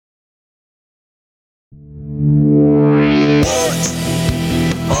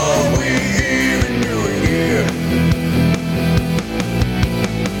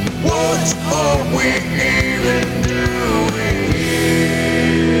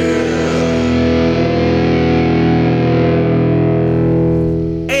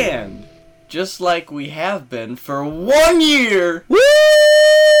just like we have been for 1 year, Woo!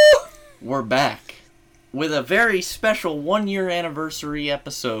 we're back with a very special 1 year anniversary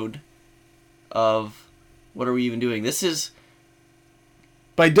episode of, what are we even doing? This is,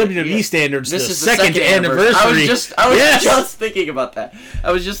 by WWE standards, this the is second anniversary. I was just Yes! just thinking about that.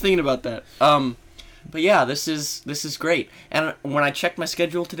 But yeah, this is great. And when I checked my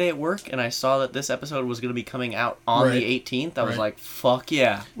schedule today at work and I saw that this episode was going to be coming out on the 18th, I was like, fuck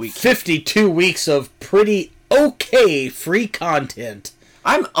yeah. 52 weeks of pretty okay free content.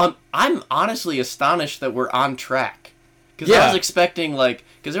 I'm honestly astonished that we're on track. Because I was expecting,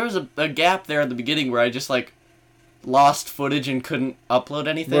 because there was a gap there at the beginning where I just, lost footage and couldn't upload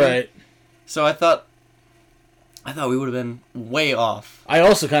anything. Right. So I thought we would have been way off. I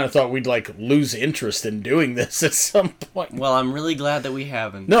also kind of thought we'd, lose interest in doing this at some point. Well, I'm really glad that we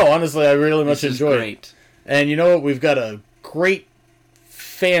haven't. No, honestly, I really much enjoy it. And you know what? We've got a great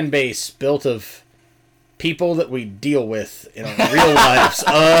fan base built of people that we deal with in our real lives.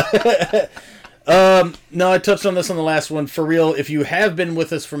 No, I touched on this on the last one. For real, if you have been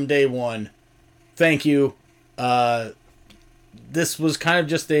with us from day one, thank you. This was kind of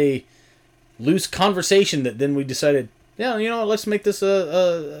just a loose conversation that then we decided, yeah, you know what, let's make this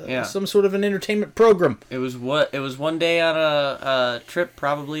some sort of an entertainment program. It was one day on a trip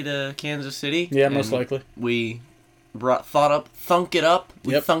probably to Kansas City. Yeah, most likely. We thunk it up.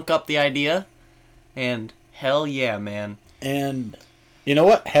 We thunk up the idea, and hell yeah, man. And you know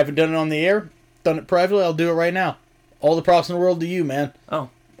what? Haven't done it on the air. Done it privately. I'll do it right now. All the props in the world to you, man. Oh.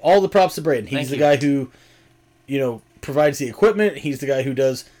 All the props to Braden. He's Thank the you. guy who, provides the equipment. He's the guy who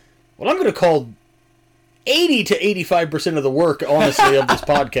does what I'm going to call 80 to 85% of the work, honestly, of this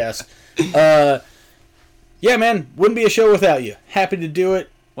podcast. Yeah, man. Wouldn't be a show without you. Happy to do it.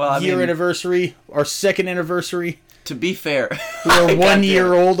 Well, anniversary. Our second anniversary. To be fair. We're 1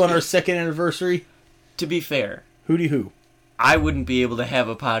 year old on our second anniversary. To be fair. Hooty hoo. I wouldn't be able to have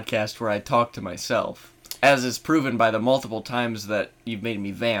a podcast where I talk to myself, as is proven by the multiple times that you've made me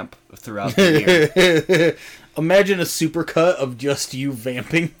vamp throughout the year. Imagine a supercut of just you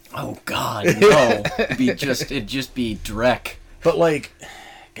vamping. Oh God, no! It'd just be Drek. But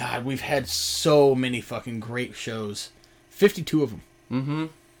God, we've had so many fucking great shows. 52 of them. Mm-hmm.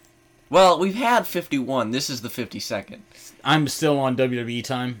 Well, we've had 51. This is the 52nd. I'm still on WWE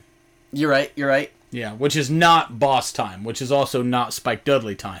time. You're right. Yeah, which is not Boss time, which is also not Spike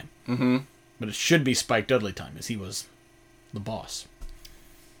Dudley time. Mm-hmm. But it should be Spike Dudley time, as he was the boss.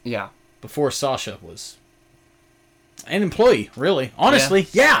 Yeah. Before Sasha was an employee, really. Honestly,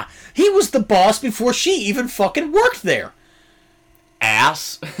 yeah. He was the boss before she even fucking worked there.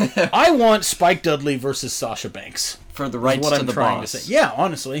 Ass. I want Spike Dudley versus Sasha Banks. For the rights to the boss. To say. Yeah,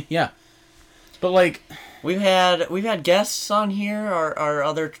 honestly, yeah. But we've had guests on here,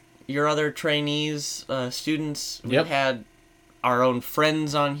 your other trainees, students. We've had our own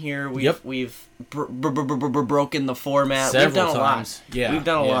friends on here. We've broken the format. Several we've done times. A lot. Yeah, we've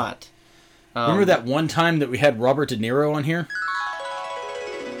done a lot. Remember that one time that we had Robert De Niro on here?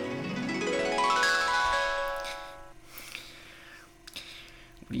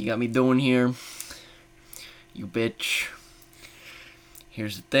 What do you got me doing here? You bitch.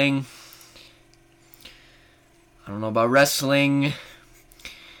 Here's the thing. I don't know about wrestling.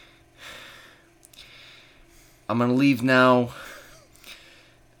 I'm gonna leave now.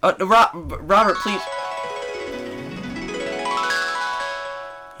 Robert, please.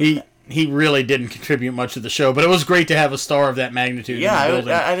 He really didn't contribute much to the show, but it was great to have a star of that magnitude in the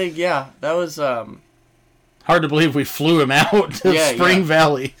building. I think, that was... Hard to believe we flew him out to Spring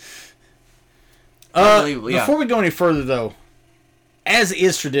Valley. Before we go any further, though, as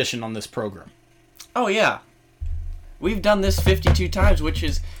is tradition on this program. Oh, yeah. We've done this 52 times, which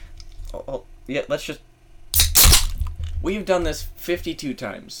is... let's just... We've done this 52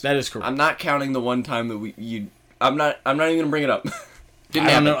 times. That is correct. I'm not counting the one time that I'm not even going to bring it up.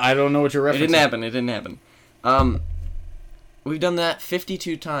 I don't know what you're referencing. It didn't happen. We've done that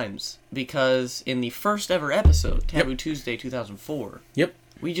 52 times because in the first ever episode, Taboo Tuesday 2004,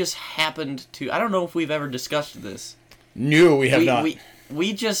 we just happened to... I don't know if we've ever discussed this. No, we have not.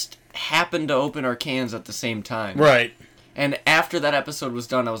 We just happened to open our cans at the same time. Right. And after that episode was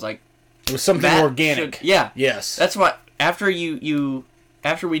done, I was like... It was something organic. Yes. That's what... After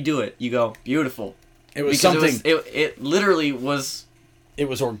we do it, you go, beautiful. It was something... It literally was... It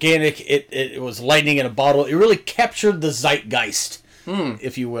was organic. It was lightning in a bottle. It really captured the zeitgeist,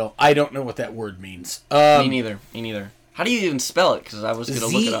 if you will. I don't know what that word means. Me neither. How do you even spell it? Because I was going to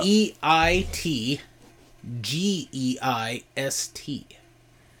look it up. Zeitgeist.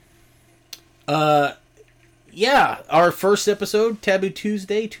 yeah, our first episode, Taboo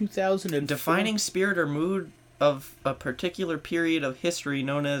Tuesday 2000. Defining spirit or mood of a particular period of history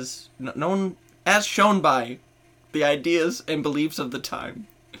known as shown by the ideas and beliefs of the time.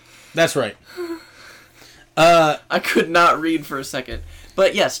 That's right. I could not read for a second.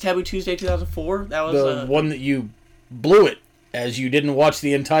 But yes, Taboo Tuesday 2004, that was... The one that you blew it, as you didn't watch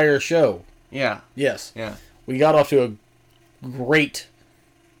the entire show. Yeah. Yes. Yeah. We got off to a great,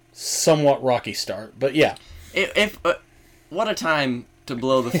 somewhat rocky start, but yeah. If what a time to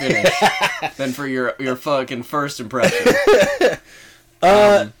blow the finish than for your fucking first impression.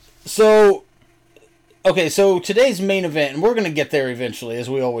 So today's main event, and we're going to get there eventually, as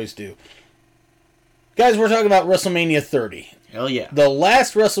we always do. Guys, we're talking about WrestleMania 30. Hell yeah. The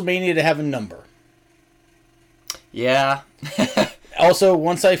last WrestleMania to have a number. Yeah. Also,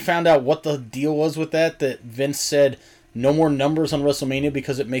 once I found out what the deal was with that Vince said no more numbers on WrestleMania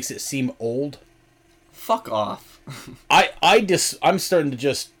because it makes it seem old. Fuck off. I'm starting to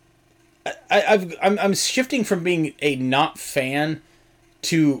just... I'm shifting from being a not fan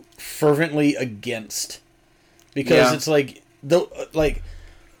to fervently against. Because it's like...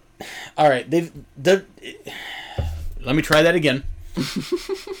 Alright, let me try that again.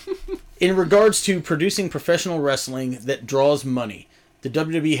 In regards to producing professional wrestling that draws money, the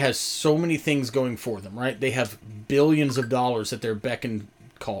WWE has so many things going for them, right? They have billions of dollars at their beck and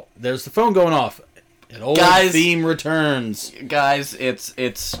call. There's the phone going off. An old theme returns. Guys,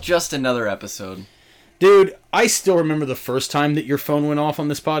 it's just another episode. Dude, I still remember the first time that your phone went off on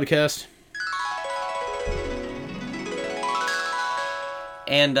this podcast.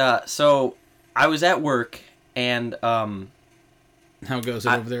 And so I was at work, and how goes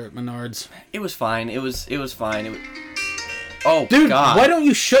it over there at Menards? It was fine. It was fine. Oh, dude, God. Why don't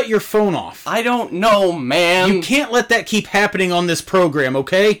you shut your phone off? I don't know, man. You can't let that keep happening on this program,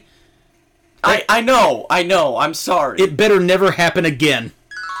 okay? I know. I'm sorry. It better never happen again.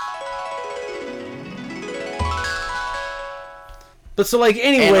 But so, like,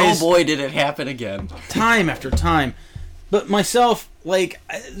 anyways... And oh boy, did it happen again. Time after time. But myself, like,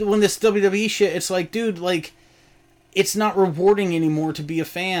 when this WWE shit, it's like, dude, like, it's not rewarding anymore to be a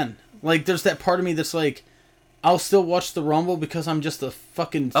fan. Like, there's that part of me that's like, I'll still watch the Rumble because I'm just a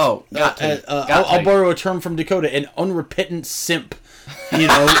fucking... Oh, I'll borrow a term from Dakota, an unrepentant simp. You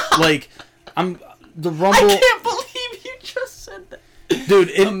know, like, the Rumble... I can't believe you just said that.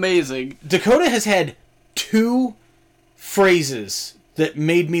 Dude, amazing. Dakota has had 2 phrases that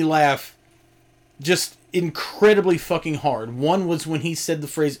made me laugh just incredibly fucking hard. One was when he said the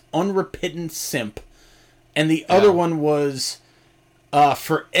phrase unrepentant simp, and the other one was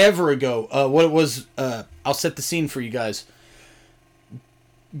forever ago. What it was, I'll set the scene for you guys.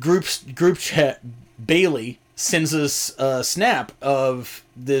 Group chat, Bailey sends us a snap of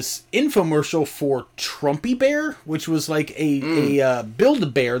this infomercial for Trumpy Bear, which was like a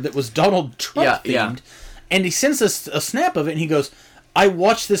Build-A-Bear that was Donald Trump themed. Yeah. And he sends us a snap of it, and he goes, I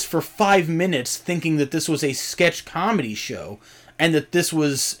watched this for 5 minutes thinking that this was a sketch comedy show and that this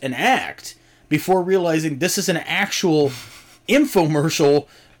was an act before realizing this is an actual infomercial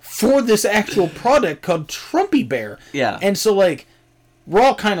for this actual product called Trumpy Bear. Yeah. And so, like, we're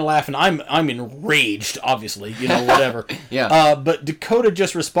all kind of laughing. I'm enraged, obviously, you know, whatever. Yeah. But Dakota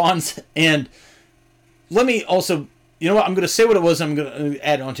just responds, and let me also, you know what, I'm going to say what it was, and I'm going to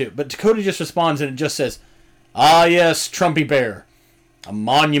add on to it. But Dakota just responds, and it just says, ah, yes, Trumpy Bear. A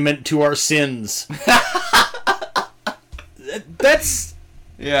monument to our sins. That's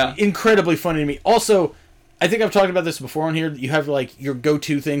incredibly funny to me. Also, I think I've talked about this before on here. You have, like, your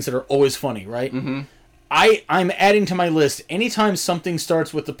go-to things that are always funny, right? Mm-hmm. I'm adding to my list anytime something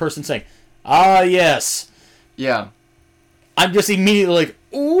starts with the person saying, ah, yes. Yeah. I'm just immediately like,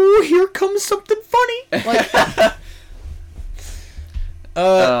 ooh, here comes something funny. Like,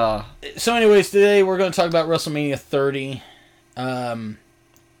 so anyways, today we're going to talk about WrestleMania 30.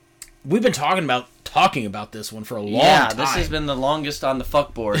 We've been talking about this one for a long time. Yeah, this has been the longest on the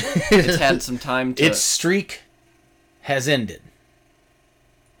fuckboard. It's had some time to... Its streak has ended.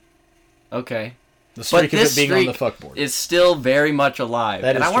 Okay. The streak of it being on the fuckboard is still very much alive.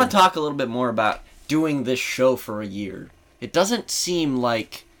 And I want to talk a little bit more about doing this show for a year. It doesn't seem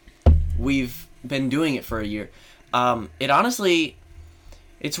like we've been doing it for a year. It honestly...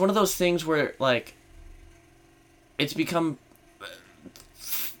 It's one of those things where, like... It's become...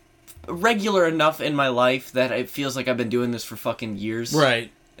 regular enough in my life that it feels like I've been doing this for fucking years.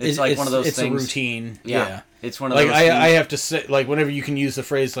 Right. It's like one of those things. It's a routine. Yeah. It's one of like those things. I have to say, like, whenever you can use the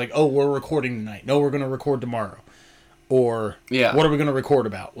phrase, like, oh, we're recording tonight. No, we're going to record tomorrow. Or, what are we going to record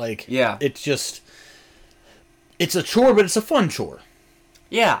about? Like, it's just, it's a chore, but it's a fun chore.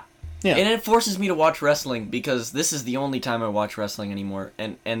 Yeah. Yeah. And it forces me to watch wrestling because this is the only time I watch wrestling anymore.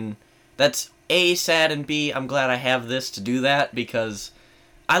 And that's A, sad, and B, I'm glad I have this to do that because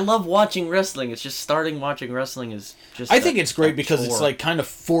I love watching wrestling. It's just starting watching wrestling is just I think it's great because it's like kind of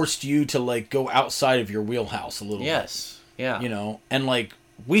forced you to like go outside of your wheelhouse a little bit. Yes. Yeah. You know, and like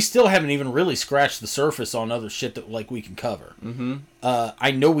we still haven't even really scratched the surface on other shit that like we can cover. Mm-hmm.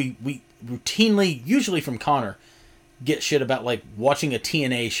 I know we routinely, usually from Connor, get shit about like watching a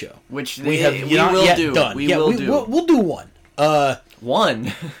TNA show, which we will yet do. Done. We'll do one.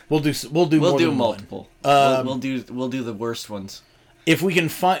 One. We'll do multiple. One. We'll do the worst ones. If we can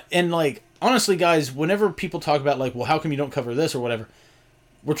find, and like honestly, guys, whenever people talk about like, well, how come you don't cover this or whatever,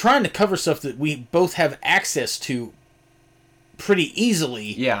 we're trying to cover stuff that we both have access to pretty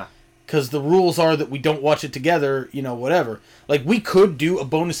easily. Yeah. Because the rules are that we don't watch it together, you know, whatever. Like, we could do a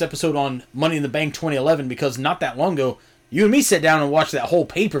bonus episode on Money in the Bank 2011 because not that long ago, you and me sat down and watched that whole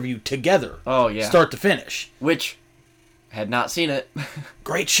pay-per-view together. Oh, yeah. Start to finish. Which, had not seen it.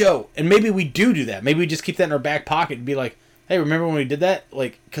 Great show. And maybe we do that. Maybe we just keep that in our back pocket and be like, hey, remember when we did that?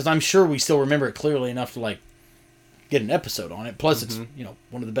 Like, because I'm sure we still remember it clearly enough to, like, get an episode on it. Plus, it's, you know,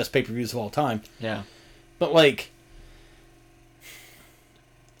 one of the best pay-per-views of all time. Yeah. But, like...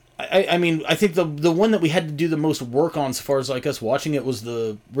 I mean, I think the one that we had to do the most work on as far as like us watching it was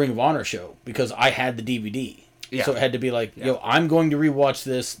the Ring of Honor show because I had the DVD. Yeah. So it had to be like, yo, I'm going to rewatch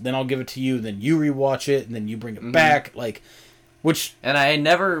this, then I'll give it to you, then you rewatch it, and then you bring it back, like, which... And I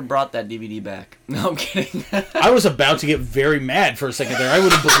never brought that DVD back. No, I'm kidding. I was about to get very mad for a second there. I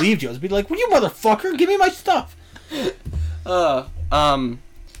would have believed you. I was be like, well, you motherfucker, give me my stuff.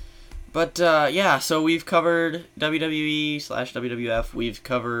 But, yeah, so we've covered WWE/WWF. We've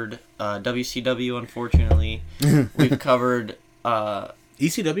covered WCW, unfortunately. We've covered...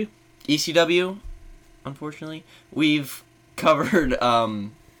 ECW? ECW, unfortunately. We've covered ROH.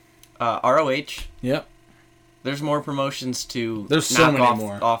 Yep. There's more promotions to There's so many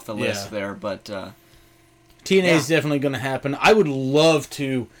more off the list there, but... TNA is definitely going to happen. I would love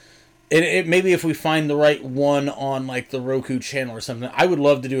to... maybe if we find the right one on like the Roku channel or something, I would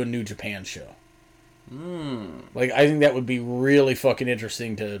love to do a New Japan show. Like I think that would be really fucking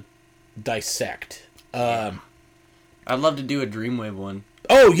interesting to dissect. I'd love to do a Dreamwave one.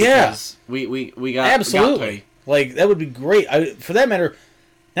 Oh yeah, we got absolutely. Got like that would be great. For that matter,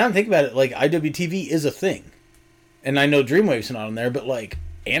 now I'm thinking about it, like IWTV is a thing, and I know Dreamwave's not on there, but like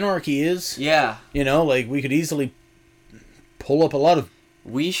Anarchy is. Yeah, you know, like we could easily pull up a lot of.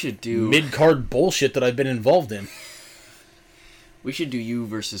 We should do mid-card bullshit that I've been involved in. We should do you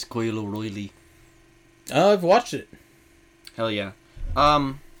versus Coyle O'Reilly. I've watched it. Hell yeah.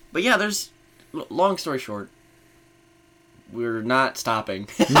 But yeah, there's... Long story short, we're not stopping.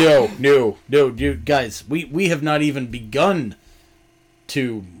 No, dude, guys, we have not even begun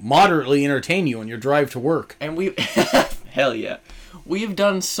to moderately entertain you on your drive to work. And we... Hell yeah. We've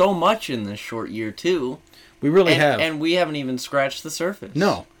done so much in this short year, too. We really have. And we haven't even scratched the surface.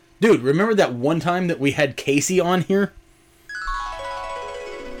 No. Dude, remember that one time that we had Casey on here?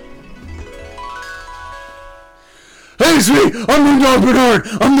 Hey, sweet! I'm the Dog Bernard!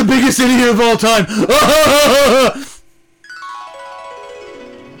 I'm the biggest idiot of all time!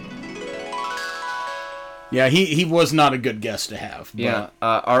 Yeah, he was not a good guest to have. But... Yeah,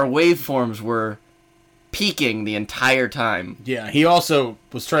 our waveforms were peaking the entire time. Yeah, he also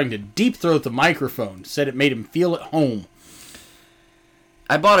was trying to deep throat the microphone. Said it made him feel at home.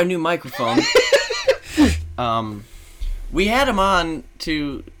 I bought a new microphone. We had him on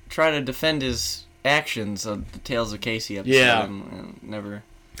to try to defend his actions of the Tales of Casey episode. Yeah. And never.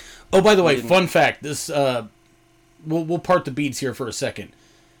 Oh, by the way, fun fact. This we'll part the beads here for a second.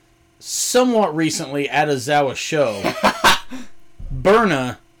 Somewhat recently at a Zawa show,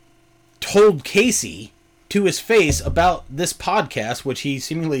 Berna told Casey to his face about this podcast, which he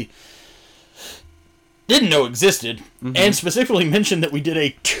seemingly didn't know existed, and specifically mentioned that we did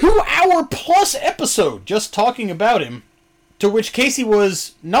a 2-hour plus episode just talking about him, to which Casey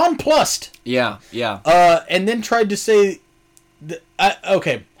was nonplussed. Yeah. And then tried to say...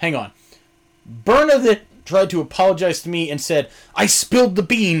 okay, hang on. Berna that tried to apologize to me and said, I spilled the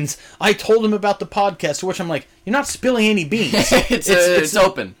beans. I told him about the podcast, to which I'm like, you're not spilling any beans. it's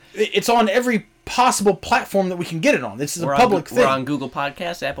open. It's on every possible platform that we can get it on. This is a public thing. We're on Google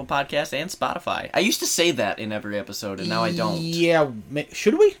Podcasts, Apple Podcasts, and Spotify. I used to say that in every episode, and now I don't. Yeah,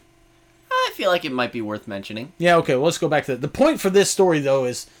 should we? I feel like it might be worth mentioning. Yeah, okay, well, let's go back to that. The point for this story, though,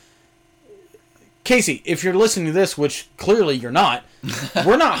 is... Casey, if you're listening to this, which clearly you're not,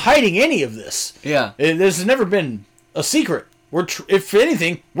 we're not hiding any of this. Yeah. There's never been a secret. If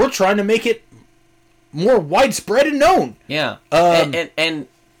anything, we're trying to make it more widespread and known. Yeah. And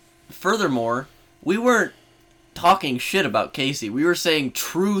furthermore, we weren't talking shit about Casey. We were saying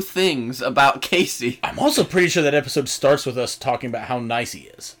true things about Casey. I'm also pretty sure that episode starts with us talking about how nice he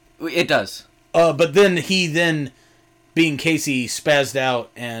is. It does. But then he being Casey, spazzed out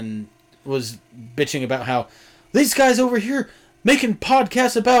and was bitching about how these guys over here making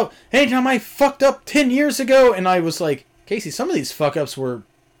podcasts about anytime I fucked up 10 years ago. And I was like, Casey, some of these fuck-ups were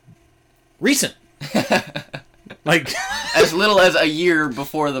recent. Like as little as a year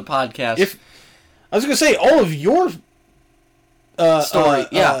before the podcast. I was going to say, all of your story,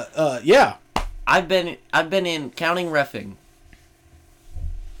 yeah. I've been in counting reffing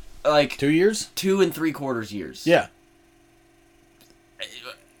like 2 years? 2 3/4 years. Yeah.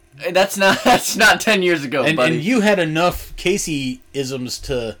 That's not 10 years ago, buddy. And you had enough Casey-isms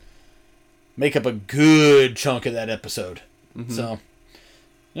to make up a good chunk of that episode. Mm-hmm. So,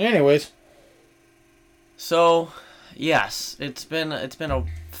 anyways. So, yes, it's been a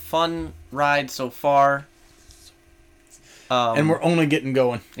fun ride so far. And we're only getting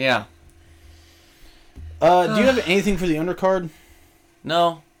going. Yeah. Do you have anything for the undercard?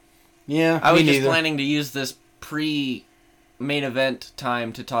 No. Yeah, I was just planning to use this pre-main event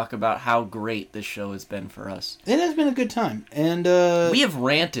time to talk about how great this show has been for us. It has been a good time, and we have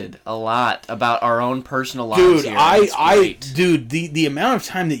ranted a lot about our own personal lives. Dude, the amount of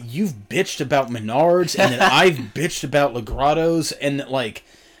time that you've bitched about Menards and that I've bitched about Legrottos, and that, like,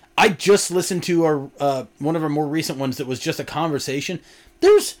 I just listened to our one of our more recent ones that was just a conversation.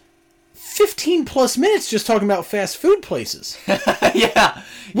 There's 15 plus minutes just talking about fast food places. Yeah.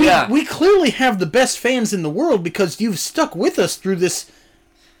 We clearly have the best fans in the world because you've stuck with us through this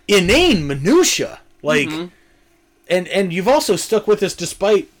inane minutia. Like, and you've also stuck with us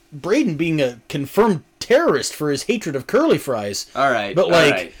despite Braden being a confirmed terrorist for his hatred of curly fries. All right. But,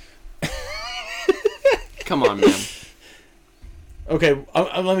 like... Come on, man. Okay,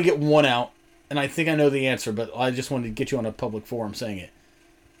 let me get one out. And I think I know the answer, but I just wanted to get you on a public forum saying it.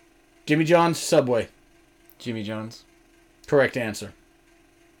 Jimmy John's, Subway. Jimmy John's. Correct answer.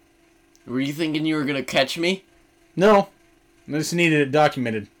 Were you thinking you were going to catch me? No. I just needed it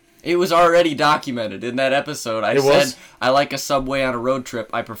documented. It was already documented in that episode. I said, I like a Subway on a road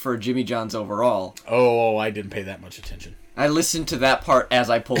trip. I prefer Jimmy John's overall. Oh, I didn't pay that much attention. I listened to that part as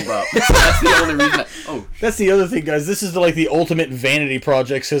I pulled up. That's the only reason. That's the other thing, guys. This is like the ultimate vanity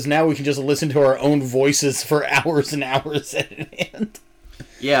project, because now we can just listen to our own voices for hours and hours at an end.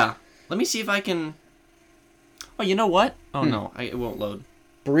 Yeah. Let me see if I can... Oh, you know what? Oh, no. It won't load.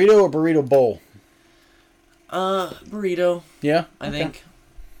 Burrito or burrito bowl? Burrito. Yeah? I think.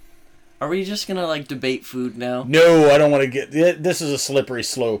 Are we just gonna, like, debate food now? No, I don't want to get... This is a slippery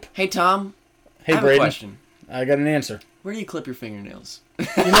slope. Hey, Tom. Hey, I have Braden. a question. I got an answer. Where do you clip your fingernails?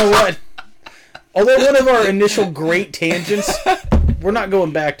 You know what? Although one of our initial great tangents, we're not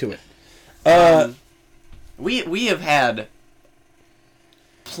going back to it. We have had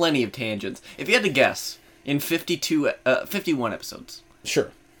plenty of tangents. If you had to guess, in 51 episodes.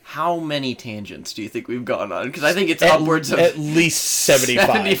 Sure. How many tangents do you think we've gone on? Because I think it's upwards of... At least 75.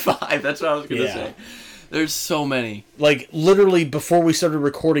 75, that's what I was going to say. There's so many. Like, literally, before we started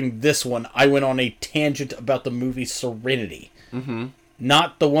recording this one, I went on a tangent about the movie Serenity. Mm-hmm.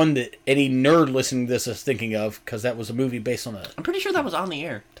 Not the one that any nerd listening to this is thinking of, because that was a movie based on a... I'm pretty sure that was on the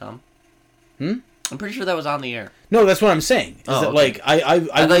air, Tom. I'm pretty sure that was on the air. No, that's what I'm saying. Is that, like, I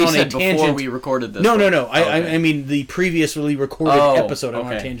went on a tangent... before we recorded this. No. I mean, the previously recorded episode, I went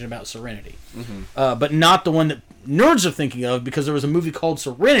on a tangent about Serenity. Mm-hmm. But not the one that nerds are thinking of, because there was a movie called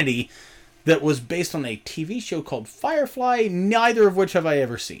Serenity that was based on a TV show called Firefly, neither of which have I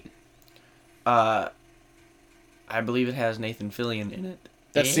ever seen. I believe it has Nathan Fillion in it.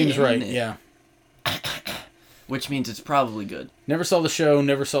 That seems right, yeah. Which means it's probably good. Never saw the show,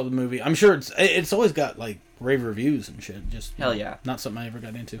 never saw the movie. I'm sure it's always got, like, rave reviews and shit. Just hell yeah. Not something I ever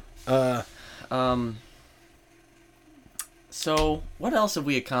got into. So, what else have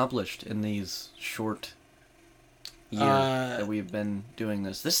we accomplished in these short year that we've been doing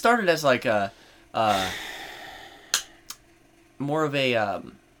this? This started as like a more of a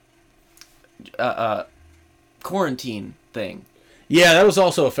quarantine thing. Yeah, that was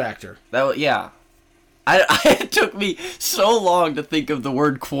also a factor. It took me so long to think of the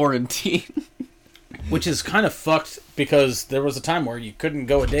word quarantine. Which is kind of fucked because there was a time where you couldn't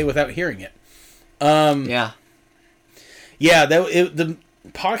go a day without hearing it. Yeah, the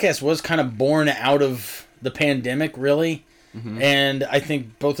podcast was kind of born out of the pandemic, really. Mm-hmm. And I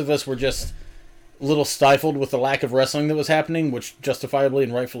think both of us were just a little stifled with the lack of wrestling that was happening, which justifiably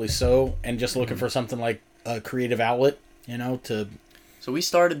and rightfully so, and just looking for something like a creative outlet, to... So we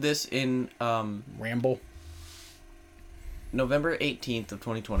started this in... Ramble. November 18th of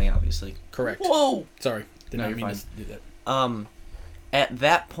 2020, obviously. Correct. Whoa! Sorry. Did No, not you're mean fine. to do that. At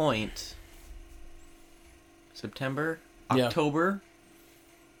that point, September, Yeah. October,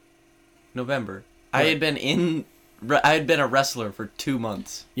 November, Right. I had been a wrestler for 2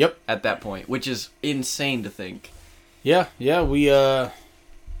 months. Yep. At that point, which is insane to think. Yeah, we, so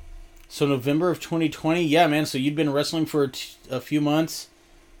November of 2020, yeah, man, so you'd been wrestling for a few months.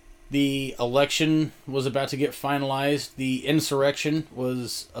 The election was about to get finalized. The insurrection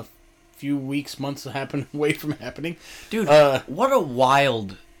was a few weeks, months away from happening. Dude, what a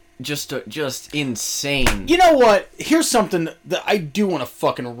wild, just insane. You know what? Here's something that I do want to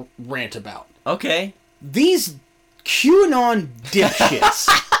fucking rant about. Okay. These QAnon dipshits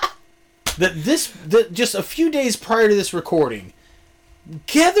that just a few days prior to this recording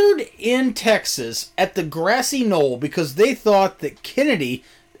gathered in Texas at the grassy knoll because they thought that Kennedy,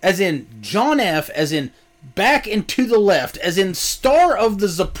 as in John F., as in Back and to the Left, as in star of the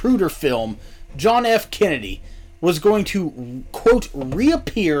Zapruder film, John F. Kennedy, was going to, quote,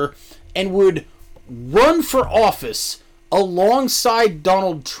 reappear and would run for office alongside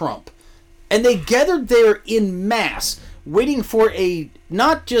Donald Trump. And they gathered there in mass, waiting for a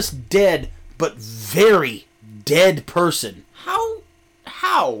not just dead, but very dead person.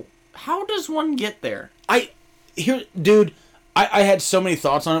 How does one get there? Dude, I had so many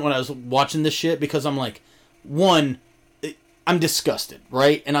thoughts on it when I was watching this shit because I'm like, one, I'm disgusted,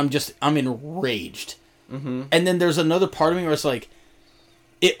 right? And I'm enraged. Mm-hmm. And then there's another part of me where it's like,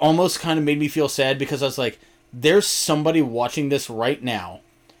 it almost kind of made me feel sad because I was like, there's somebody watching this right now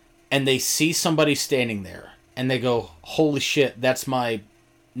and they see somebody standing there and they go, holy shit, that's my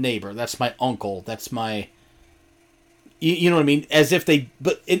neighbor, that's my uncle, that's my... You know what I mean? As if they...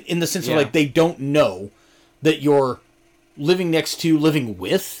 But in the sense of, like, they don't know that you're living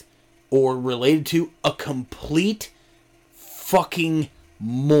with, or related to a complete fucking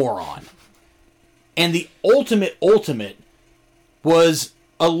moron. And the ultimate was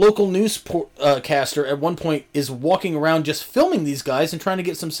a local newscaster at one point is walking around just filming these guys and trying to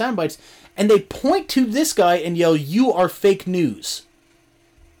get some sound bites, and they point to this guy and yell, "You are fake news."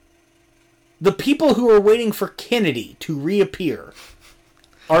 The people who are waiting for Kennedy to reappear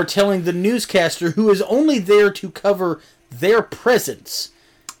are telling the newscaster, who is only there to cover their presence,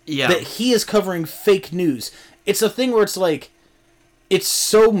 that he is covering fake news. It's a thing where it's like, it's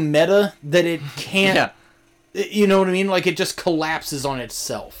so meta that it can't, you know what I mean? Like, it just collapses on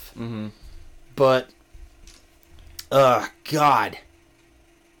itself. Mm-hmm. But, God.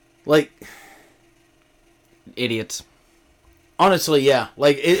 Like... Idiots. Honestly, yeah.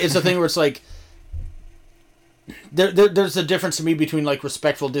 Like, it's a thing where it's like... There's a difference to me between, like,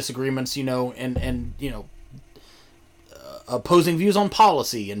 respectful disagreements, you know, and you know, opposing views on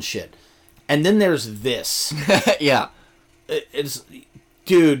policy and shit. And then there's this. Yeah. It's...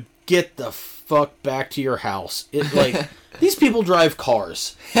 Dude, get the fuck back to your house. Like, these people drive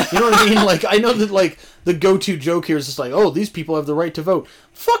cars. You know what I mean? Like, I know that, like, the go-to joke here is just like, oh, these people have the right to vote.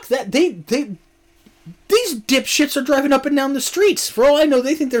 Fuck that. These dipshits are driving up and down the streets. For all I know,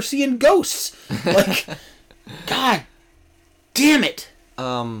 they think they're seeing ghosts. Like, God damn it.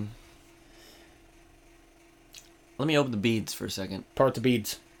 Let me open the beads for a second. Part the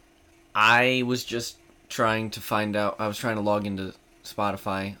beads. I was just trying to find out. I was trying to log into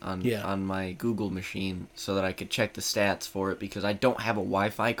Spotify on my Google machine so that I could check the stats for it, because I don't have a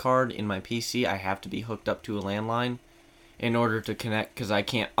Wi-Fi card in my PC. I have to be hooked up to a landline in order to connect, because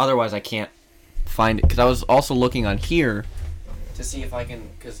otherwise I can't find it. Because I was also looking on here to see if I can,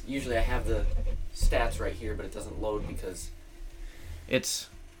 because usually I have the stats right here, but it doesn't load because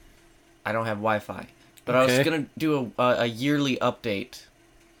I don't have Wi-Fi. But okay. I was gonna do a yearly update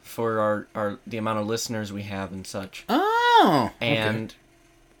for the amount of listeners we have and such. Oh, and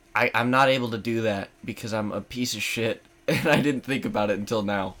okay. I'm not able to do that because I'm a piece of shit and I didn't think about it until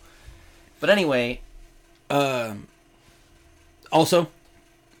now. But anyway, also,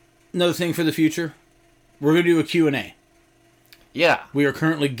 another thing for the future, we're gonna do a Q&A. Yeah, we are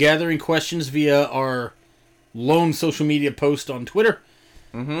currently gathering questions via our lone social media post on Twitter.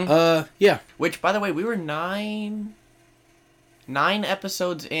 Mm-hmm. Yeah. Which, by the way, we were 9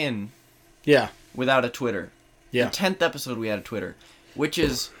 episodes in. Yeah. Without a Twitter. Yeah. The 10th episode we had a Twitter, which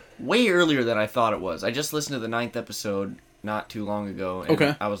is way earlier than I thought it was. I just listened to the 9th episode not too long ago, and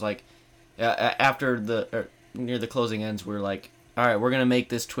okay. I was like, after near the closing ends, we're like, all right, we're gonna make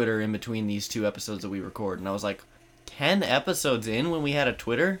this Twitter in between these 2 episodes that we record, and I was like, 10 episodes in when we had a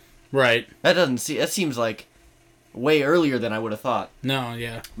Twitter? Right. That seems like way earlier than I would have thought. No,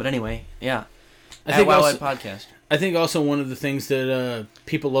 yeah. But anyway, yeah. I think Wowhead Podcast. I think also one of the things that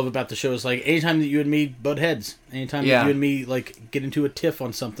people love about the show is like anytime that you and me butt heads, anytime that you and me like get into a tiff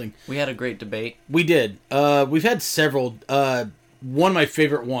on something. We had a great debate. We did. We've had several. One of my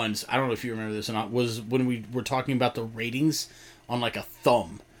favorite ones, I don't know if you remember this or not, was when we were talking about the ratings on like a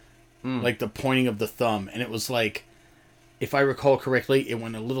thumb. Like the pointing of the thumb. And it was like, if I recall correctly, it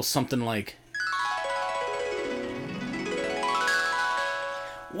went a little something like...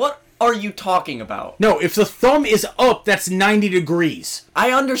 What are you talking about? No, if the thumb is up, that's 90 degrees.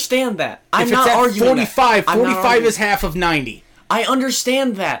 I understand that. I'm if not it's at arguing 45, that. 45 is half of 90. I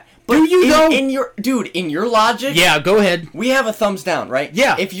understand that. But do you though? In your logic... Yeah, go ahead. We have a thumbs down, right?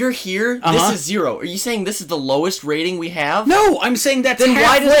 Yeah. If you're here, this is 0. Are you saying this is the lowest rating we have? No, I'm saying that's then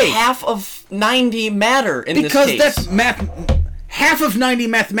halfway. Why does half of 90 matter in this case? Because that's half of 90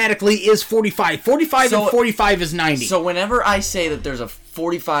 mathematically is 45. 45 and 45 is 90. So whenever I say that there's a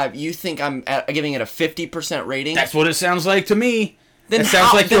 45, you think I'm giving it a 50% rating? That's what it sounds like to me. Then it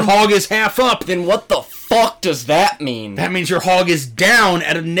sounds like your hog is half up. Then what the fuck does that mean? That means your hog is down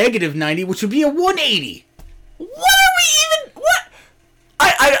at a negative 90, which would be a 180. What are we even... What?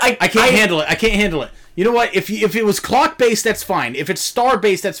 I can't handle it. I can't handle it. You know what? If it was clock-based, that's fine. If it's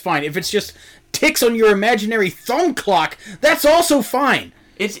star-based, that's fine. If it's just ticks on your imaginary thumb clock, that's also fine.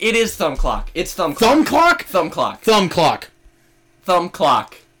 It is thumb clock. It's thumb clock. Thumb clock? Thumb clock. Thumb clock. Thumb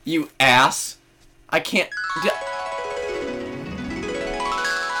clock. You ass. I can't...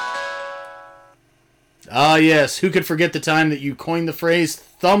 Ah, yes. Who could forget the time that you coined the phrase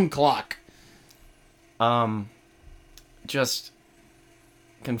thumb clock? Just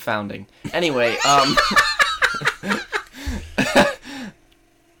confounding. Anyway,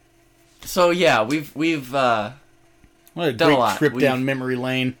 so yeah, we've what a done great a lot. Trip down memory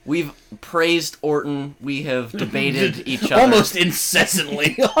lane. We've praised Orton. We have debated each other almost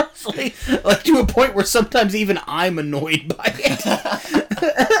incessantly, honestly, like to a point where sometimes even I'm annoyed by it.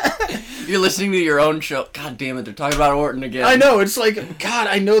 You're listening to your own show. God damn it, they're talking about Orton again. I know, it's like, God,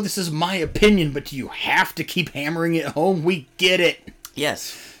 I know this is my opinion, but do you have to keep hammering it home? We get it.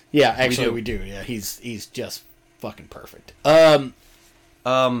 Yes. Yeah, actually we do. Yeah, he's just fucking perfect.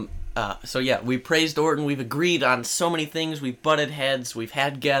 So yeah, we praised Orton. We've agreed on so many things. We've butted heads. We've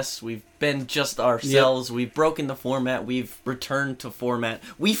had guests. We've been just ourselves. Yep. We've broken the format. We've returned to format.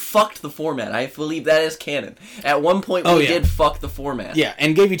 We fucked the format. I believe that is canon. At one point, we did fuck the format. Yeah,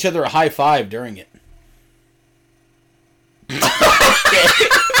 and gave each other a high five during it.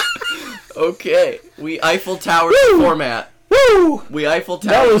 Okay. We Eiffel Tower the format. Woo! We Eiffel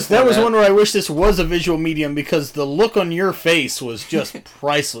Tower. That was one where I wish this was a visual medium because the look on your face was just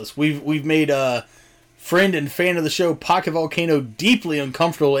priceless. We've made a friend and fan of the show, Pocket Volcano, deeply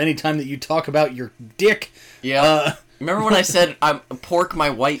uncomfortable anytime that you talk about your dick. Yeah. Remember when I said I'm pork my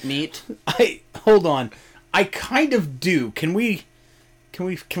white meat? Hold on. I kind of do. Can we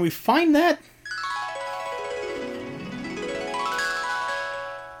find that?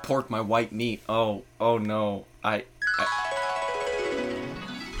 Pork my white meat. Oh no.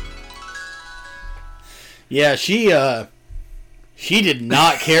 Yeah, she did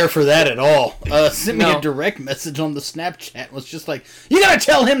not care for that at all. Sent me a direct message on the Snapchat. Was just like, you gotta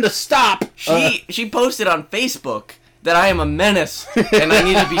tell him to stop. She posted on Facebook that I am a menace and I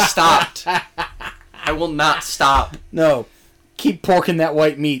need to be stopped. I will not stop. No, keep porking that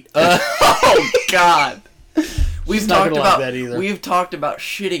white meat. Oh God. We've talked about that either. We've talked about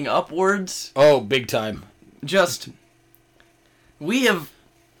shitting upwards. Oh, big time. We have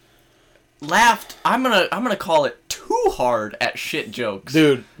laughed. I'm gonna call it too hard at shit jokes,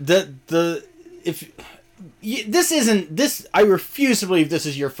 dude. I refuse to believe this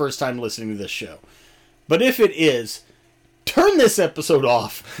is your first time listening to this show. But if it is, turn this episode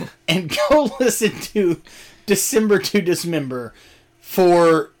off and go listen to December to Dismember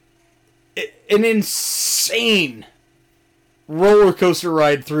for an insane roller coaster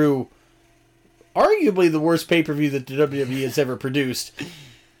ride through arguably the worst pay-per-view that the WWE has ever produced.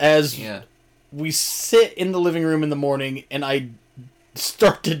 As we sit in the living room in the morning and I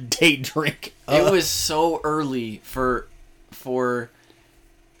start to day drink. It was so early for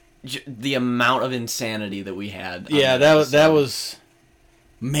the amount of insanity that we had. Yeah, that was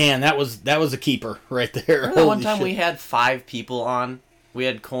a keeper right there. Remember one time we had 5 people on? We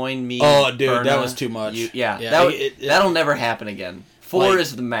had Coin, me, oh, dude, Berna, that was too much. That'll never happen again. 4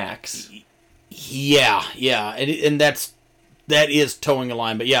 is the max. Yeah, and that is towing a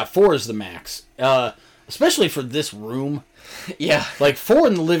line, but yeah, 4 is the max. Especially for this room. Yeah. Like 4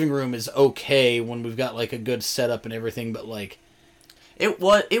 in the living room is okay when we've got like a good setup and everything, but like it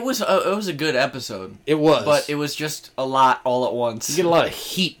was a good episode. It was. But it was just a lot all at once. You get a lot of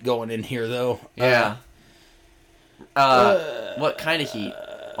heat going in here though. Yeah. What kind of heat?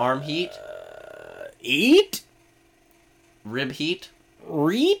 Arm heat? Eat? Rib heat?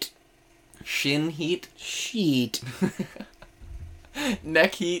 Reet? Shin heat? Sheet.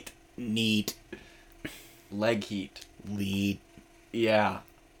 Neck heat? Neat. Leg heat? Lead. Yeah.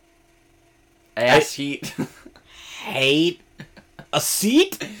 Ass heat? Hate. A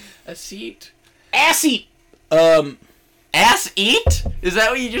seat? A seat? Ass eat. Ass eat? Is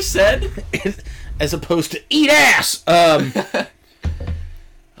that what you just said? As opposed to eat ass. Oh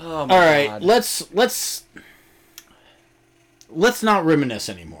my all right, God. let's not reminisce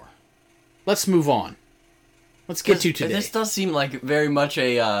anymore. Let's move on. Let's get to today. This does seem like very much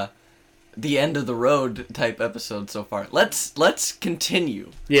a the end of the road type episode so far. Let's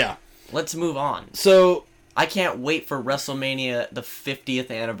continue. Yeah. Let's move on. So I can't wait for WrestleMania the 50th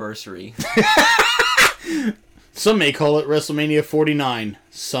anniversary. some may call it WrestleMania 49.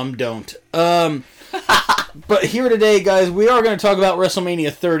 Some don't. But here today, guys, we are going to talk about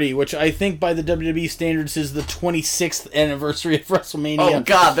WrestleMania 30, which I think by the WWE standards is the 26th anniversary of WrestleMania. Oh,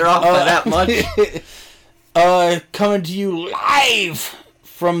 God, they're off by that much. Coming to you live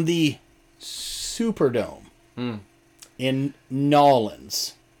from the Superdome in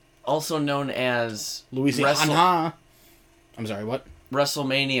Nolens. Also known as Louisiana. I'm sorry, what?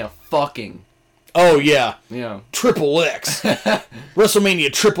 WrestleMania fucking. Oh, yeah. Yeah. Triple X.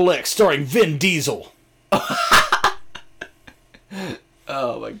 WrestleMania Triple X starring Vin Diesel.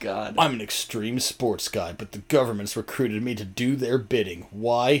 Oh my God. I'm an extreme sports guy, but the government's recruited me to do their bidding.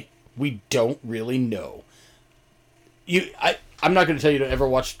 Why? We don't really know. I'm not going to tell you to ever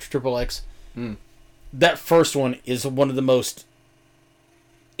watch Triple X. That first one is one of the most...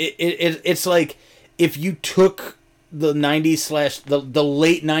 It's like if you took the 90s / the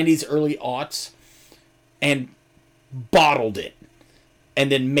late 90s, early aughts and bottled it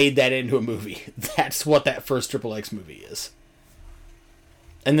and then made that into a movie. That's what that first Triple X movie is.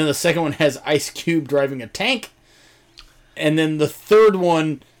 And then the second one has Ice Cube driving a tank. And then the third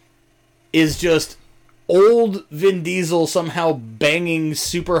one is just old Vin Diesel somehow banging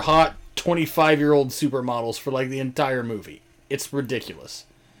super hot 25-year-old supermodels for like the entire movie. It's ridiculous.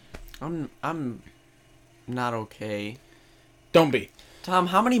 I'm not okay. Don't be. Tom,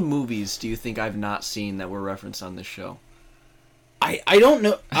 how many movies do you think I've not seen that were referenced on this show? I don't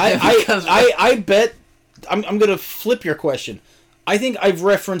know. I bet I'm gonna flip your question. I think I've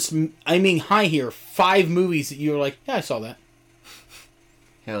referenced, I mean, high here, 5 movies that you were like, yeah, I saw that.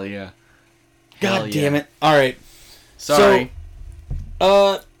 Hell yeah. God damn it. All right. Sorry.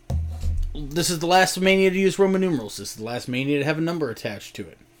 So, this is the last Mania to use Roman numerals. This is the last Mania to have a number attached to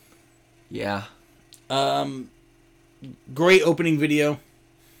it. Yeah. Great opening video.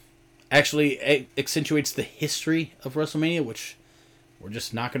 Actually, accentuates the history of WrestleMania, which we're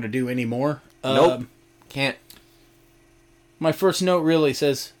just not going to do anymore. Nope. Can't. My first note really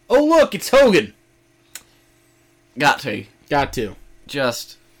says, oh, look, it's Hogan. Got to.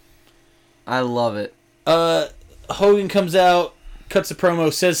 Just. I love it. Hogan comes out, cuts a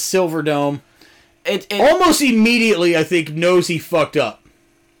promo, says Silverdome. It almost immediately, I think, knows he fucked up.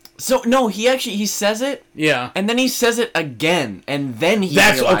 So, no, he says it. Yeah. And then he says it again. And then he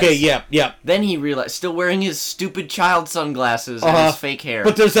realized. Okay, yeah. Then he realized, still wearing his stupid child sunglasses and his fake hair.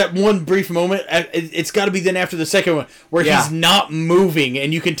 But there's that one brief moment, it's got to be then after the second one, where he's not moving,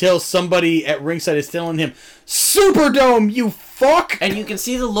 and you can tell somebody at ringside is telling him, Superdome, you fuck! And you can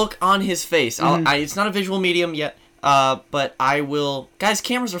see the look on his face. It's not a visual medium yet, but I will... Guys,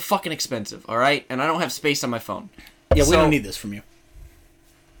 cameras are fucking expensive, alright? And I don't have space on my phone. Yeah, we don't need this from you.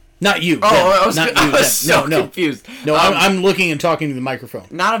 Not you. I was so confused. No, I'm looking and talking to the microphone.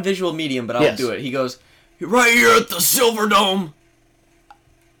 Not a visual medium, but I'll do it. He goes, right here at the Silverdome.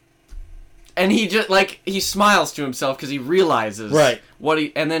 And he just, he smiles to himself because he realizes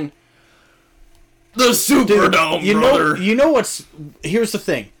and then, the Superdome, brother. You know what's, here's the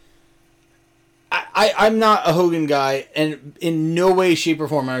thing. I'm not a Hogan guy, and in no way, shape, or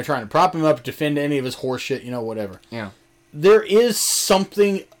form am I trying to prop him up, defend any of his horse shit, whatever. Yeah. There is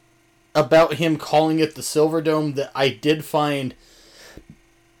something about him calling it the Silverdome that I did find,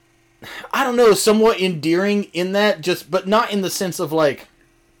 I don't know, somewhat endearing in that, but not in the sense of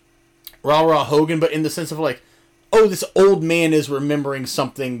rah-rah Hogan, but in the sense of oh, this old man is remembering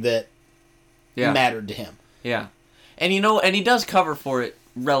something that mattered to him. Yeah. And and he does cover for it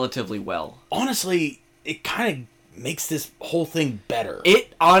relatively well. Honestly, it kind of makes this whole thing better.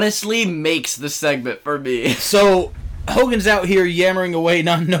 It honestly makes the segment for me. So Hogan's out here yammering away,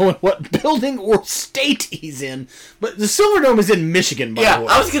 not knowing what building or state he's in. But the Silverdome is in Michigan, by the way.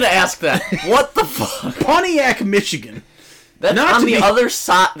 Yeah, I was going to ask that. What the fuck? Pontiac, Michigan. That's not on the other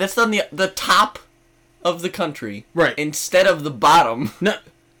side. That's on the top of the country. Right. Instead of the bottom.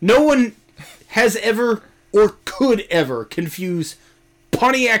 No one has ever or could ever confuse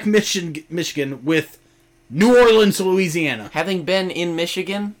Pontiac, Michigan with New Orleans, Louisiana. Having been in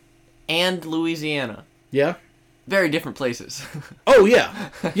Michigan and Louisiana. Yeah. Very different places. Oh, yeah.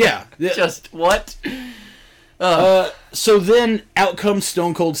 Yeah. Just what? So then out comes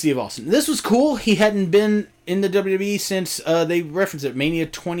Stone Cold Steve Austin. This was cool. He hadn't been in the WWE since they referenced it. Mania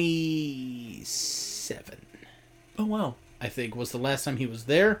 27. Oh, wow. I think was the last time he was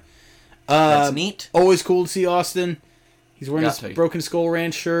there. That's neat. Always cool to see Austin. He's wearing his Broken Skull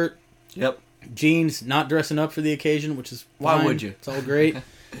Ranch shirt. Yep. Jeans, not dressing up for the occasion, which is fine. Why would you? It's all great.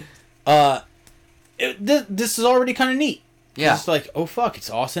 This is already kind of neat. Yeah. It's like, oh fuck, it's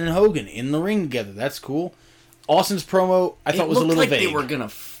Austin and Hogan in the ring together. That's cool. Austin's promo, I thought was a little like vague. They were gonna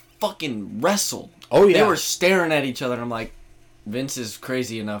fucking wrestle. Oh yeah. They were staring at each other, and I'm like, Vince is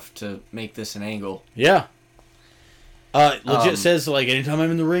crazy enough to make this an angle. Yeah. Legit says, like, anytime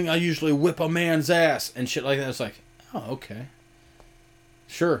I'm in the ring, I usually whip a man's ass and shit like that. It's like, oh, okay.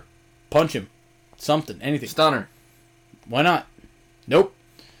 Sure. Punch him. Something. Anything. Stunner. Why not? Nope.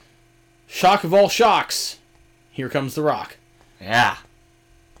 Shock of all shocks. Here comes The Rock. Yeah.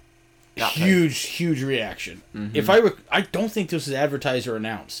 Huge reaction. Mm-hmm. I don't think this was advertised or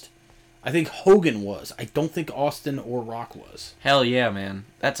announced. I think Hogan was. I don't think Austin or Rock was. Hell yeah, man.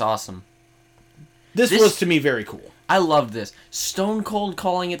 That's awesome. This was, to me, very cool. I love this. Stone Cold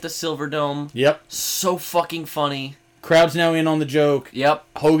calling it the Silver Dome. Yep. So fucking funny. Crowd's now in on the joke. Yep.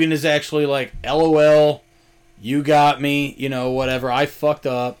 Hogan is actually like, LOL, you got me, whatever. I fucked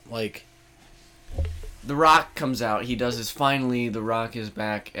up. Like, The Rock comes out. He does his finally. The Rock is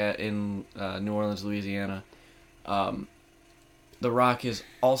back in New Orleans, Louisiana. The Rock is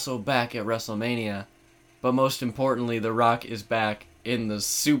also back at WrestleMania, but most importantly, The Rock is back in the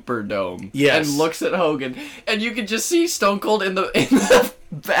Superdome. Yes. And looks at Hogan, and you can just see Stone Cold in the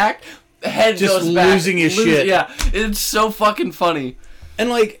back. Head just goes back, losing his shit. Yeah, it's so fucking funny. And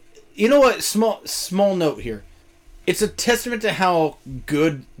like, you know what? Small note here. It's a testament to how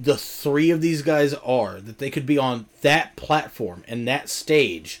good the three of these guys are, that they could be on that platform and that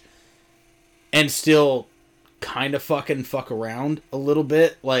stage and still kind of fuck around a little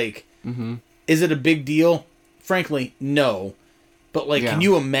bit. Like, Is it a big deal? Frankly, no. But, like, Can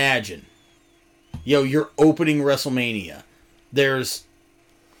you imagine? You're opening WrestleMania. There's,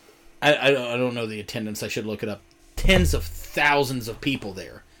 I don't know the attendance. I should look it up. Tens of thousands of people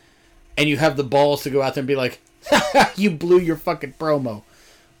there. And you have the balls to go out there and be like, you blew your fucking promo.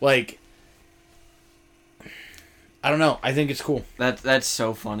 Like, I don't know. I think it's cool. That's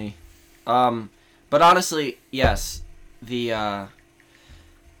so funny. But honestly, yes, the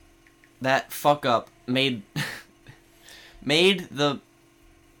that fuck up made the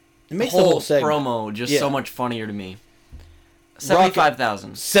whole promo just so much funnier to me.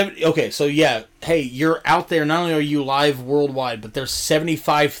 75,000. Okay, so yeah, hey, you're out there. Not only are you live worldwide, but there's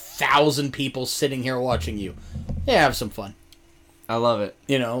 75,000 people sitting here watching you. Yeah, have some fun. I love it.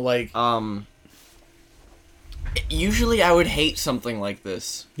 Like usually I would hate something like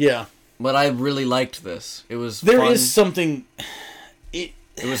this. Yeah, but I really liked this. It was. There fun. is something. It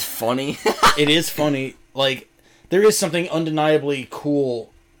was funny. It is funny. Like, there is something undeniably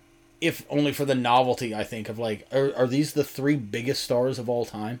cool, if only for the novelty, I think, of like, are these the three biggest stars of all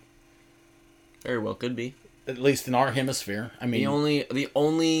time? Very well could be. At least in our hemisphere. I mean, the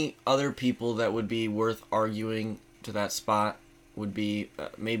only other people that would be worth arguing to that spot would be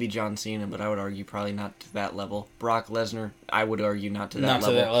maybe John Cena, but I would argue probably not to that level. Brock Lesnar, I would argue not to that level. Not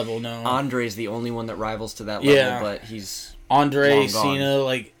to that level, no. Andre's the only one that rivals to that level, but he's Andre, Cena,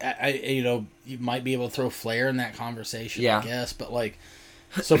 like, you might be able to throw Flair in that conversation, I guess, but like,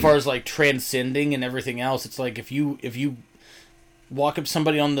 so far as like transcending and everything else, it's like if you walk up to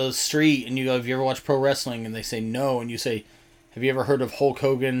somebody on the street and you go, have you ever watched pro wrestling? And they say no, and you say, have you ever heard of Hulk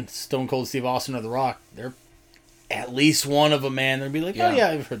Hogan, Stone Cold Steve Austin, or The Rock? They're at least one of them, man. They'd be like, oh yeah,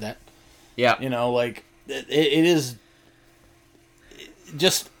 I've heard that. Yeah. Like, it is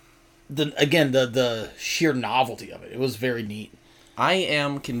just, the sheer novelty of it. It was very neat. I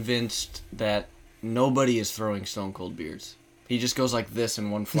am convinced that nobody is throwing Stone Cold beers. He just goes like this and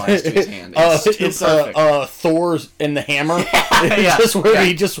one flies to his hand. It's perfect. Thor's and the hammer.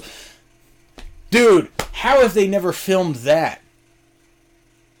 He just... Dude, how have they never filmed that?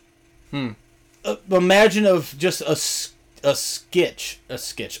 Imagine of just a sketch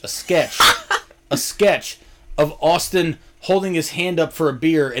of Austin holding his hand up for a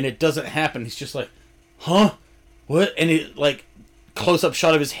beer and it doesn't happen. He's just like, huh? What? And it, like, close-up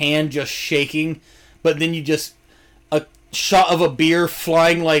shot of his hand just shaking, but then you just... shot of a beer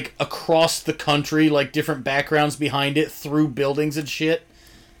flying, like, across the country, like, different backgrounds behind it, through buildings and shit.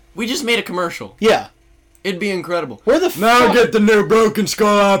 We just made a commercial. Yeah. It'd be incredible. Where the now fuck? get the new Broken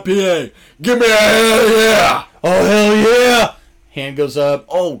Skull IPA. Give me a hell yeah. Oh, hell yeah. Hand goes up.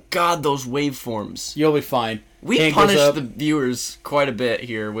 Oh, God, those waveforms. You'll be fine. We hand punished the viewers quite a bit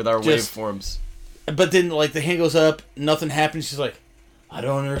here with our waveforms. But then, like, the hand goes up, nothing happens. She's like, I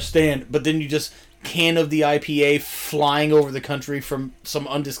don't understand. But then you just can of the IPA flying over the country from some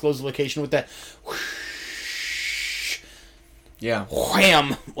undisclosed location with that. Yeah.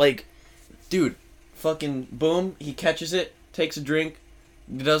 Wham! Like, dude, fucking boom. He catches it, takes a drink,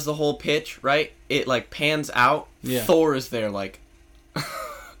 does the whole pitch, right? It, like, pans out. Yeah. Thor is there, like...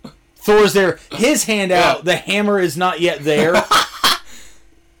 Thor's there. His hand out. The hammer is not yet there.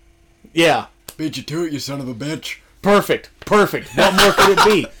 Yeah. Beat you to it, you son of a bitch. Perfect. What more could it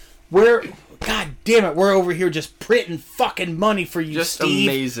be? God damn it, we're over here just printing fucking money for you, just Steve.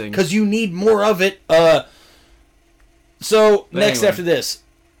 Amazing. Because you need more of it. So, next after this.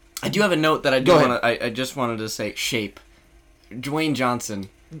 I do have a note that I just wanted to say. Shape. Dwayne Johnson.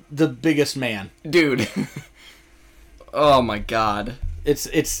 The biggest man. Dude. Oh my god.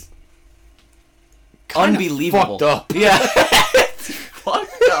 It's unbelievable. Fucked up. Yeah. It's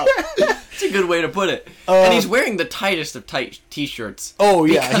fucked up. It's a good way to put it. And he's wearing the tightest of tight t-shirts. Oh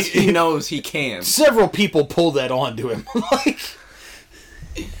yeah. Because he knows he can. Several people pull that onto him.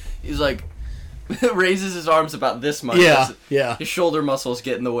 He's like, raises his arms about this much. Yeah. His shoulder muscles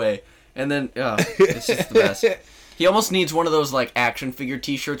get in the way. And then, it's just the best. He almost needs one of those, like, action figure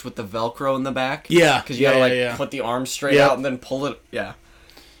t-shirts with the Velcro in the back. Yeah. Because you gotta, put the arms straight out and then pull it. Yeah.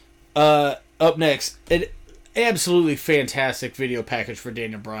 Up next, an absolutely fantastic video package for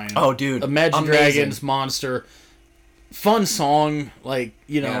Daniel Bryan. Oh, dude. Imagine Dragons, Monster. Fun song, like,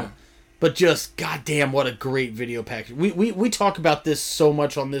 but just, goddamn, what a great video package. We talk about this so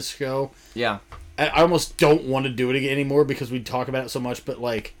much on this show. Yeah. I almost don't want to do it again anymore because we talk about it so much, but,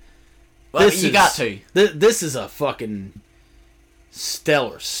 like... Well, got to. This is a fucking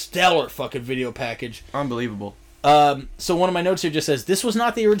stellar fucking video package. Unbelievable. So one of my notes here just says, this was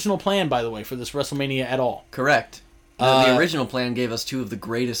not the original plan, by the way, for this WrestleMania at all. Correct. The original plan gave us two of the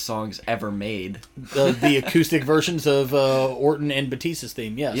greatest songs ever made. The acoustic versions of Orton and Batista's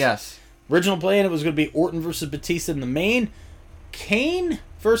theme, yes. Yes. Original plan, it was going to be Orton versus Batista in the main, Kane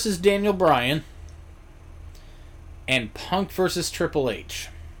versus Daniel Bryan, and Punk versus Triple H.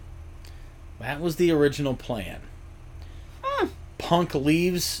 That was the original plan. Punk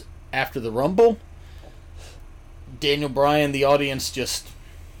leaves after the Rumble. Daniel Bryan, the audience just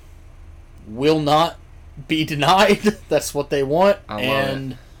will not be denied. That's what they want.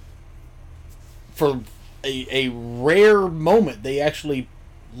 And for a rare moment, they actually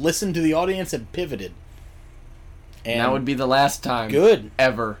listened to the audience and pivoted. And that would be the last time. Good.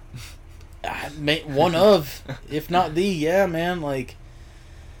 Ever. One of, if not the, yeah, man, like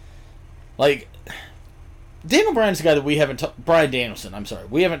Daniel Bryan's a guy that we haven't Bryan Danielson, I'm sorry.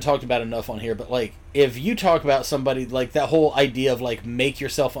 We haven't talked about enough on here, but like if you talk about somebody like that whole idea of like make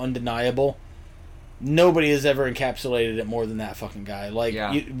yourself undeniable, nobody has ever encapsulated it more than that fucking guy. Like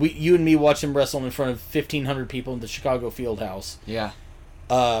you and me watched him wrestle in front of 1,500 people in the Chicago Fieldhouse. Yeah.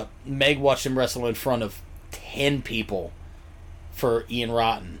 Meg watched him wrestle in front of 10 people for Ian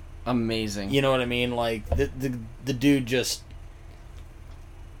Rotten. Amazing. You know what I mean? Like the dude just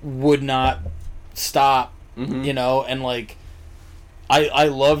would not stop, and like I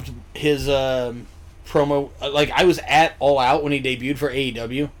loved his promo. Like I was at All Out when he debuted for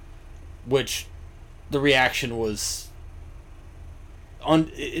AEW, which the reaction was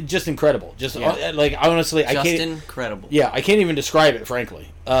just incredible. Just like honestly, I can't incredible. Yeah, I can't even describe it, frankly.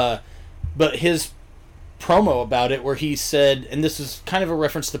 But his promo about it, where he said, and this is kind of a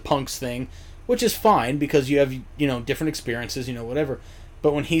reference to Punk's thing, which is fine because you have different experiences, whatever.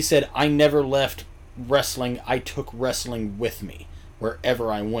 But when he said, I never left wrestling, I took wrestling with me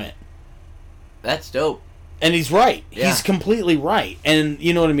wherever I went. That's dope. And he's right. Yeah. He's completely right. And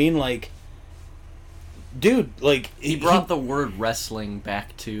you know what I mean? Like, dude, like... He brought the word wrestling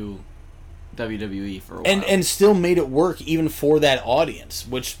back to WWE for a while. And still made it work even for that audience,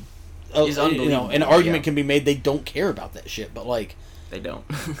 which... is unbelievable. An argument can be made they don't care about that shit, but like... They don't.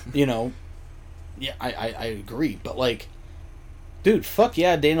 Yeah, I agree, but like... Dude, fuck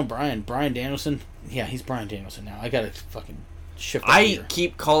yeah, Daniel Bryan. Bryan Danielson. Yeah, he's Bryan Danielson now. I gotta fucking shift up here.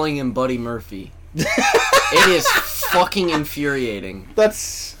 Keep calling him Buddy Murphy. It is fucking infuriating.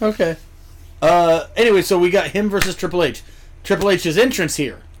 That's... Okay. Anyway, so we got him versus Triple H. Triple H's entrance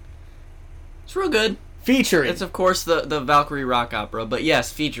here. It's real good. Featuring... It's, of course, the Valkyrie rock opera, but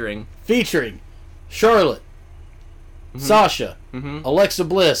yes, featuring... Charlotte, Sasha. Alexa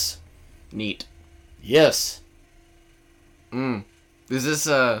Bliss. Neat. Yes. Is this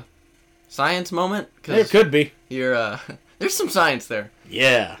a science moment? It could be. You're there's some science there.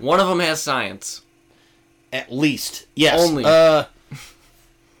 Yeah. One of them has science. At least. Yes. Only.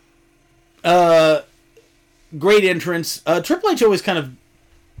 Great entrance. Triple H always kind of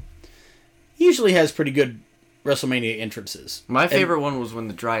usually has pretty good WrestleMania entrances. My favorite one was when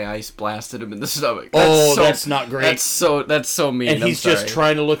the dry ice blasted him in the stomach. That's not great. That's so mean. And he's just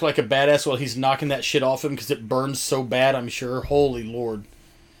trying to look like a badass while he's knocking that shit off him because it burns so bad, I'm sure. Holy Lord.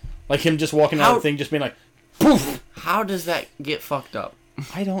 Like him just walking out of the thing, just being like, poof! How does that get fucked up?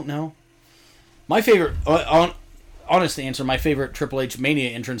 I don't know. My favorite, honest answer, my favorite Triple H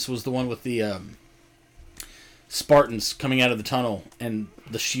Mania entrance was the one with the Spartans coming out of the tunnel and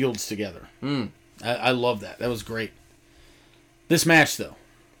the shields together. I love that. That was great. This match, though.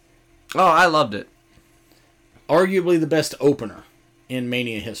 Oh, I loved it. Arguably the best opener in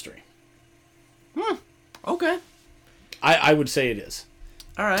Mania history. Okay. I would say it is.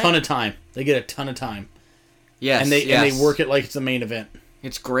 All right. Ton of time. They get a ton of time. Yes, and they work it like it's the main event.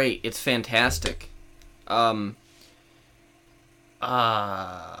 It's great. It's fantastic. The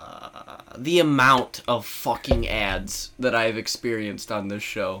amount of fucking ads that I've experienced on this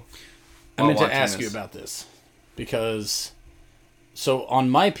show. I meant to ask you about this because so on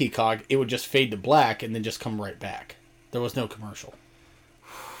my Peacock it would just fade to black and then just come right back. There was no commercial.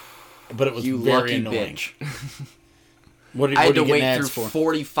 But it was very annoying. Bitch. What I had to wait through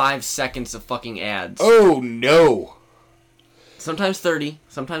 45 seconds of fucking ads. Oh no. Sometimes 30,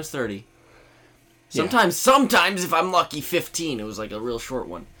 sometimes 30. Sometimes if I'm lucky 15. It was like a real short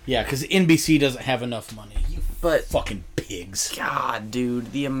one. Yeah, cuz NBC doesn't have enough money. But fucking pigs. God,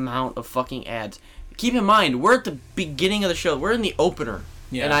 dude, the amount of fucking ads. Keep in mind, we're at the beginning of the show. We're in the opener.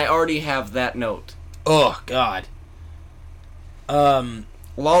 Yeah. And I already have that note. Oh, God.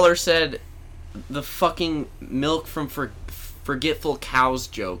 Lawler said the fucking milk from Forgetful Cows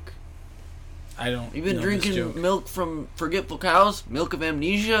joke. I don't. You've been drinking milk from Forgetful Cows? Milk of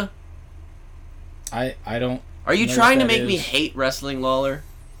amnesia? I don't. Are you trying to make me hate wrestling, Lawler?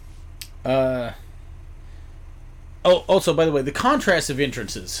 Oh, also, by the way, the contrast of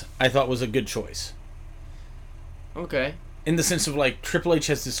entrances I thought was a good choice. Okay. In the sense of, like, Triple H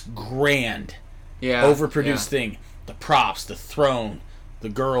has this grand, overproduced thing. The props, the throne, the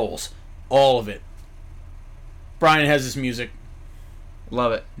girls, all of it. Brian has his music.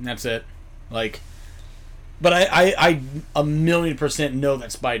 Love it. And that's it. Like, but I 1,000,000% know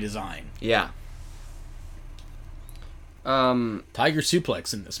that's by design. Yeah. Tiger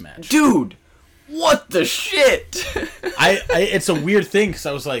suplex in this match. Dude! What the shit? It's a weird thing because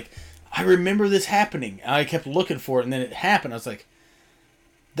I was like, I remember this happening. And I kept looking for it, and then it happened. I was like,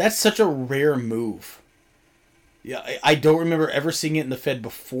 that's such a rare move. Yeah, I don't remember ever seeing it in the Fed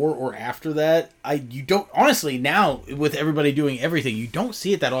before or after that. You don't honestly now with everybody doing everything, you don't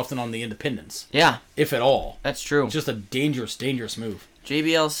see it that often on the independents. Yeah, if at all. That's true. It's just a dangerous move.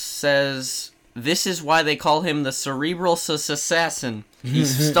 JBL says this is why they call him the cerebral assassin. He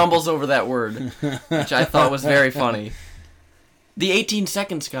stumbles over that word, which I thought was very funny. The 18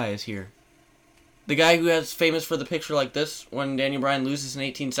 seconds guy is here. The guy who is famous for the picture like this when Daniel Bryan loses in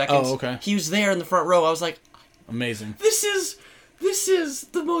 18 seconds. Oh, okay. He was there in the front row. I was like, amazing. This is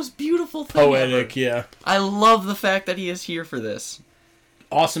the most beautiful thing poetic, ever. Yeah. I love the fact that he is here for this.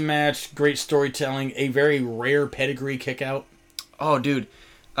 Awesome match, great storytelling, a very rare pedigree kick out. Oh, dude.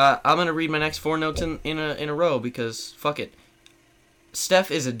 I'm going to read my next 4 notes in a row because fuck it.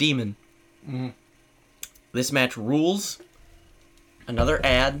 Steph is a demon. Mm-hmm. This match rules. Another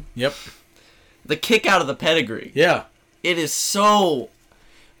ad. Yep. The kick out of the pedigree. Yeah. It is so...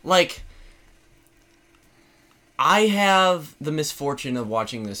 Like... I have the misfortune of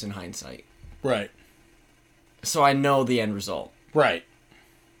watching this in hindsight. Right. So I know the end result. Right.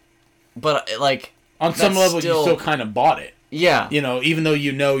 But, like... On some level, you still kind of bought it. Yeah. You know, even though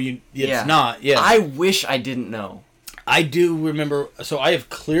it's not. Yeah. I wish I didn't know. I do remember... So I have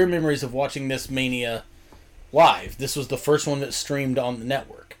clear memories of watching this Mania live. This was the first one that streamed on the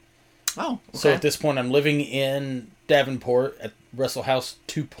network. Oh, okay. So at this point, I'm living in Davenport at Wrestle House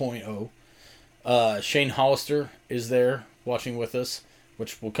 2.0. Shane Hollister is there watching with us,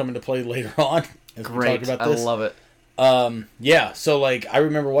 which will come into play later on as we talk about this. I love it. Yeah, so, like, I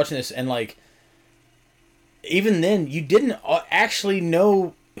remember watching this, and, like, even then, you didn't actually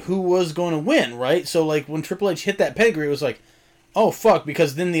know who was going to win, right? So, like, when Triple H hit that pedigree, it was like, oh, fuck,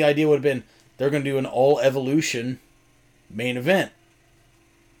 because then the idea would have been, they're going to do an all-evolution main event.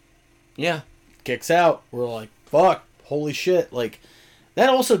 Yeah. Kicks out. We're like, fuck, holy shit. Like, that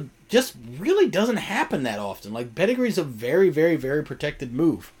also just really doesn't happen that often. Like, pedigree's a very, very, very protected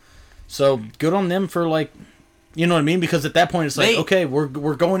move. So, good on them for, like, you know what I mean? Because at that point, it's like, okay,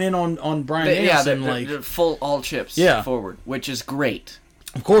 we're going in on Bryan Danielson. Yeah, they're full all chips forward, which is great.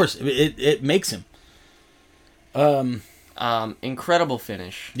 Of course, it makes him. Incredible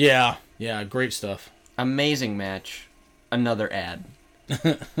finish. Yeah, great stuff. Amazing match. Another ad.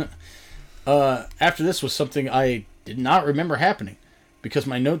 After this was something I did not remember happening, because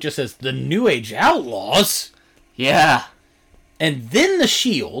my note just says, the New Age Outlaws? Yeah. And then the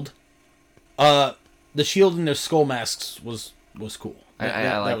Shield. The Shield and their skull masks was cool.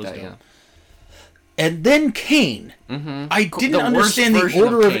 I like that, yeah. And then Kane. Mm-hmm. I didn't understand the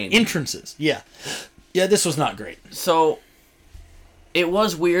order of entrances. Yeah. Yeah, this was not great. So, it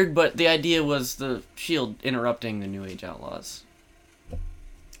was weird, but the idea was the Shield interrupting the New Age Outlaws.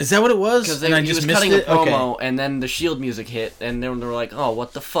 Is that what it was? Because he was cutting a promo, and then the Shield music hit, and then they were like, oh,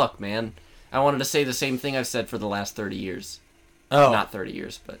 what the fuck, man? I wanted to say the same thing I've said for the last 30 years. Oh. Not 30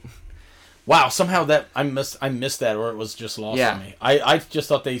 years, but... Wow, somehow that I missed that, or it was just lost on me. I just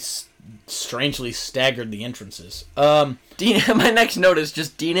thought they strangely staggered the entrances. My next note is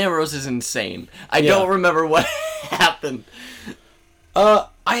just Dean Ambrose is insane. I don't remember what happened. I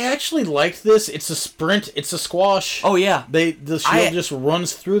actually liked this. It's a sprint. It's a squash. Oh yeah, the Shield just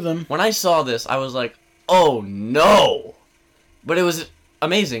runs through them. When I saw this, I was like, oh no! But it was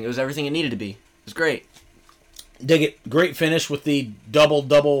amazing. It was everything it needed to be. It was great. Dig it. Great finish with the double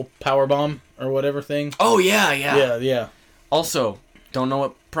powerbomb or whatever thing. Oh, yeah. Yeah. Also, don't know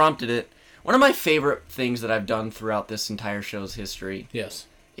what prompted it. One of my favorite things that I've done throughout this entire show's history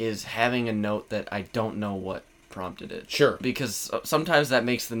is having a note that I don't know what prompted it. Sure. Because sometimes that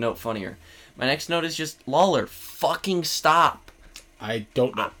makes the note funnier. My next note is just, Lawler, fucking stop. I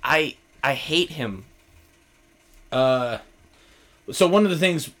don't know. I hate him. So one of the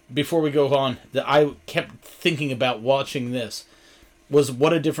things, before we go on, that I kept thinking about watching this was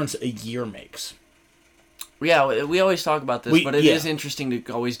what a difference a year makes. Yeah, we always talk about this, but it is interesting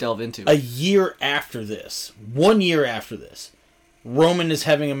to always delve into. A year after this, 1 year after this, Roman is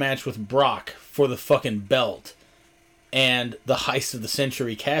having a match with Brock for the fucking belt, and the Heist of the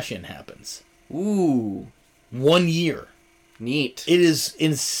Century cash-in happens. Ooh. 1 year. Neat. It is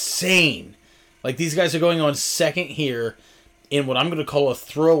insane. Like, these guys are going on second here in what I'm going to call a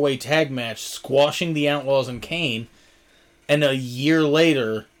throwaway tag match, squashing the Outlaws and Kane, and a year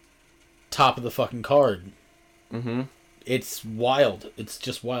later, top of the fucking card. Mm-hmm. It's wild. It's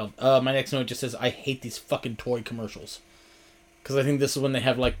just wild. My next note just says, I hate these fucking toy commercials. Because I think this is when they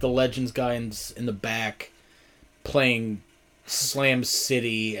have, like, the Legends guy in the back playing Slam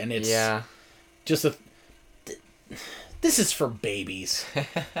City, and it's just a... This is for babies.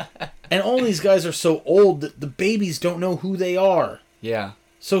 And all these guys are so old that the babies don't know who they are. Yeah.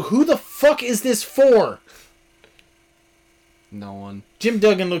 So who the fuck is this for? No one. Jim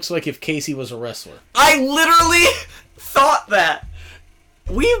Duggan looks like if Casey was a wrestler. I literally thought that.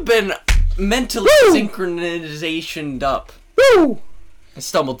 We've been mentally synchronizationed up. Woo! I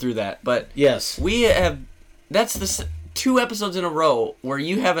stumbled through that, but... Yes. We have... That's the 2 episodes in a row where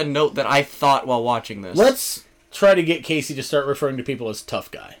you have a note that I thought while watching this. Let's try to get Casey to start referring to people as tough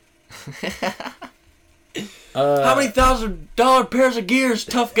guy. How many $1,000 pairs of gears,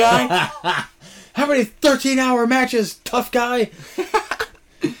 tough guy? How many 13-hour matches, tough guy?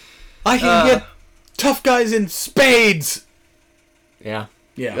 I can get tough guys in spades. Yeah.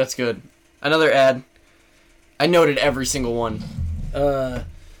 That's good. Another ad. I noted every single one.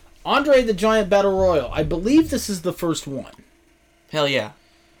 Andre the Giant Battle Royal. I believe this is the first one. Hell yeah.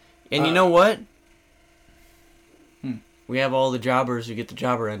 And you know what? We have all the jobbers who get the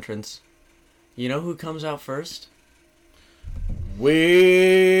jobber entrance. You know who comes out first?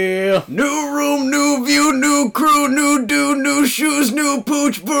 Well... New room, new view, new crew, new do, new shoes, new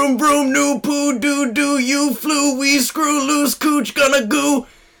pooch, broom, broom, new poo, do, you flew, we screw, loose cooch, gonna goo.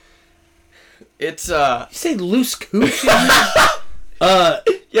 It's, You say loose cooch?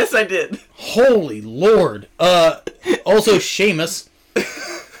 Yes, I did. Holy Lord. Also Sheamus.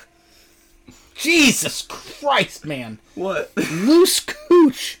 Jesus Christ, man. What? Loose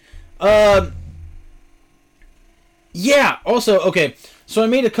cooch. Yeah, also, okay, so I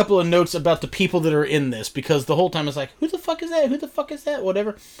made a couple of notes about the people that are in this, because the whole time I was like, who the fuck is that? Who the fuck is that?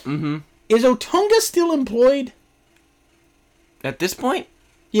 Whatever. Mm-hmm. Is Otunga still employed? At this point?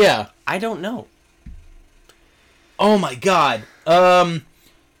 Yeah. I don't know. Oh my god.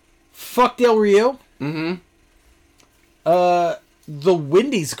 Fuck Del Rio. Mm-hmm. The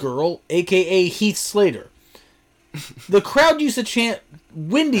Wendy's girl, a.k.a. Heath Slater. The crowd used to chant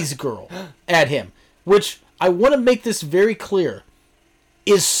Wendy's girl at him, which I want to make this very clear.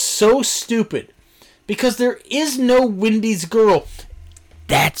 is so stupid. Because there is no Wendy's girl.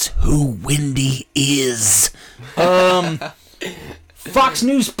 That's who Wendy is. Fox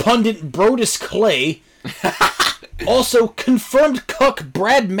News pundit Brodus Clay. Also, confirmed cuck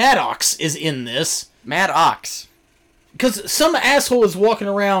Brad Maddox is in this. Maddox. Because some asshole is walking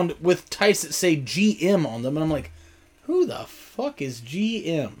around with tights that say GM on them, and I'm like, who the fuck is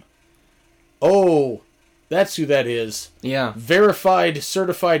GM? Oh, that's who that is. Yeah. Verified,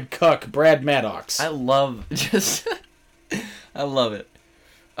 certified cuck Brad Maddox. I love it.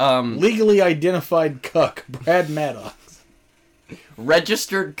 Legally identified cuck Brad Maddox.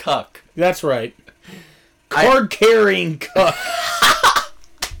 Registered cuck. That's right. Card-carrying cuck.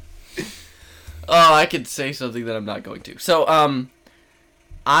 Oh, I could say something that I'm not going to. So,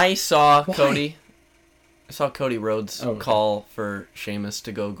 I saw Why? Cody Rhodes okay. call for Sheamus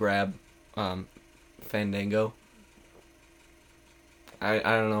to go grab Fandango. I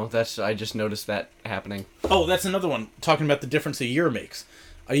don't know. I just noticed that happening. Oh, that's another one. Talking about the difference a year makes.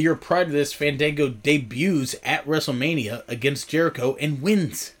 A year prior to this, Fandango debuts at WrestleMania against Jericho and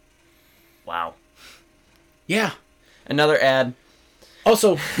wins. Wow. Yeah. Another ad.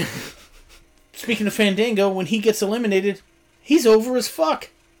 Also, speaking of Fandango, when he gets eliminated, he's over as fuck.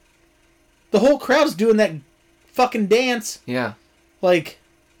 The whole crowd's doing that fucking dance. Yeah. Like,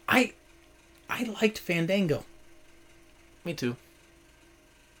 I liked Fandango. Me too.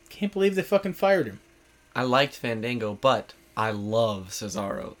 Can't believe they fucking fired him. I liked Fandango, but I love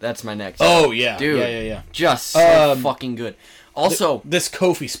Cesaro. That's my next. Oh, yeah. Dude. Yeah. Just so fucking good. Also, this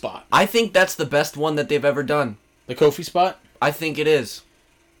Kofi spot. I think that's the best one that they've ever done. The Kofi spot? I think it is.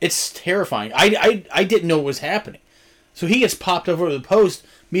 It's terrifying. I didn't know what was happening. So he gets popped over the post.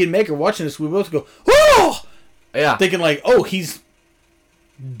 Me and Meg are watching this. We both go, oh! Yeah. Thinking like, oh, he's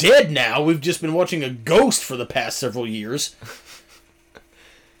dead now. We've just been watching a ghost for the past several years.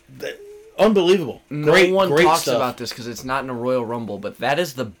 Unbelievable. No Great talks stuff. about this because it's not in a Royal Rumble, but that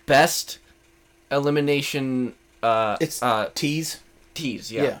is the best elimination It's tease.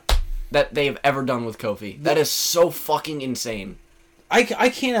 tease, yeah, that they've ever done with Kofi. That is so fucking insane. I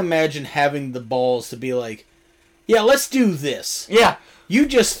can't imagine having the balls to be like, yeah, let's do this. Yeah. You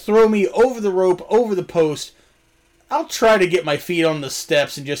just throw me over the rope, over the post. I'll try to get my feet on the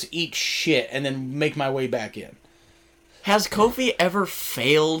steps and just eat shit and then make my way back in. Has Kofi ever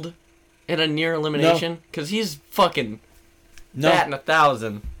failed in a near elimination? Because he's fucking batting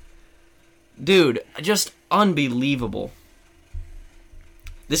 1,000. Dude, just unbelievable.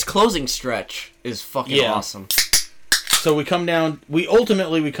 This closing stretch is fucking awesome. So we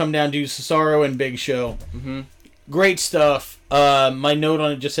ultimately come down to Cesaro and Big Show. Mm-hmm. Great stuff. My note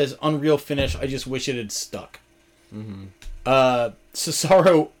on it just says unreal finish. I just wish it had stuck. Mm-hmm.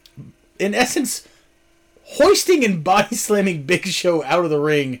 Cesaro, in essence, hoisting and body slamming Big Show out of the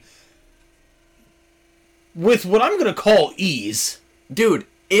ring with what I'm going to call ease. Dude,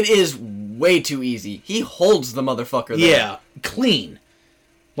 it is way too easy. He holds the motherfucker there. Yeah, clean.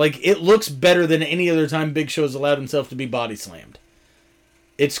 Like, it looks better than any other time Big Show's allowed himself to be body slammed.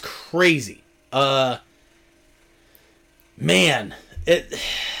 It's crazy. Man,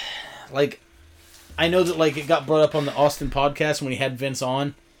 I know that, it got brought up on the Austin podcast when he had Vince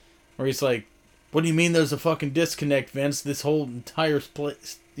on, where he's like, what do you mean there's a fucking disconnect, Vince? This whole entire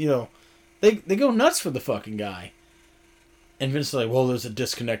place, they go nuts for the fucking guy. And Vince is like, well, there's a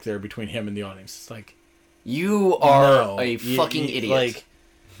disconnect there between him and the audience. It's like, you are a fucking idiot. Like,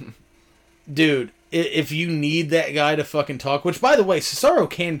 dude, if you need that guy to fucking talk, which, by the way, Cesaro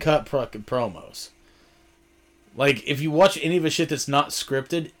can cut promos. Like, if you watch any of his shit that's not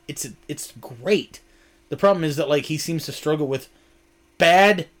scripted, it's great. The problem is that, he seems to struggle with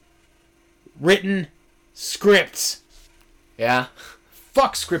bad written scripts. Yeah.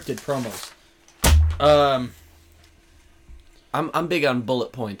 Fuck scripted promos. I'm big on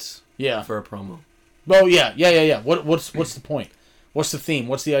bullet points. Yeah. For a promo. Oh yeah. What's the point? What's the theme?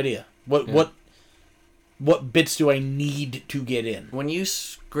 What's the idea? What bits do I need to get in? When you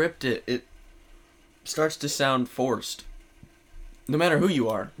script it, it starts to sound forced. No matter who you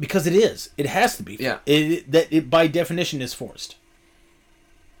are. Because it is. It has to be. Yeah. It by definition is forced.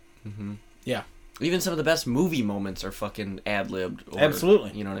 Mm-hmm. Yeah. Even some of the best movie moments are fucking ad-libbed.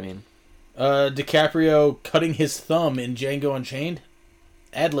 Absolutely. You know what I mean? DiCaprio cutting his thumb in Django Unchained.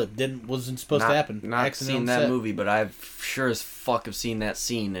 Ad-lib wasn't supposed to happen. Not seen that movie, but I've sure as fuck have seen that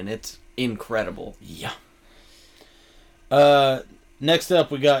scene, and it's incredible. Yeah. Next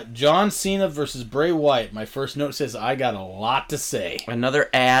up, we got John Cena versus Bray Wyatt. My first note says, I got a lot to say. Another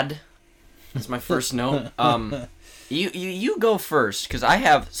ad. That's my first note. You go first, because I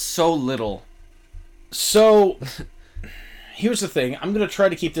have so little. So, here's the thing. I'm going to try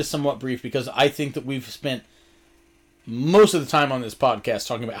to keep this somewhat brief because I think that we've spent most of the time on this podcast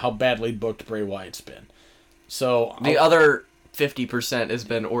talking about how badly booked Bray Wyatt's been. So the other 50% has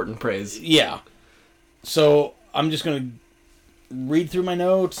been Orton praise. Yeah. So I'm just going to read through my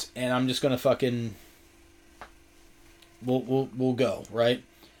notes, and I'm just going to fucking... We'll go, right?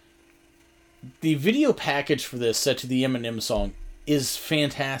 The video package for this, set to the Eminem song, is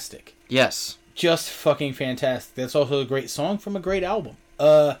fantastic. Yes. Just fucking fantastic. That's also a great song from a great album.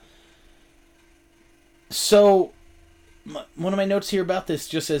 So, one of my notes here about this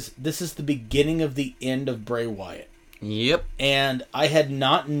just says, this is the beginning of the end of Bray Wyatt. Yep. And I had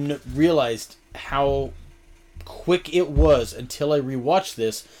not realized how quick it was until I rewatched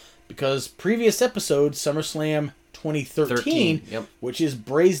this, because previous episode, SummerSlam 2013, yep. Which is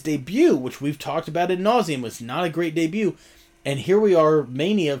Bray's debut, which we've talked about ad nauseum, was not a great debut. And here we are,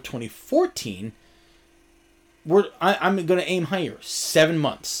 Mania of 2014. I'm going to aim higher. 7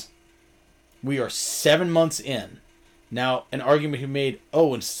 months. We are 7 months in. Now, an argument he made,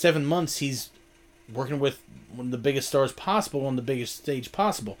 in 7 months he's working with one of the biggest stars possible on the biggest stage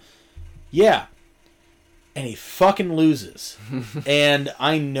possible. Yeah. And he fucking loses. And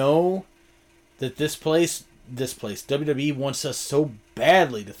I know that this place, WWE wants us so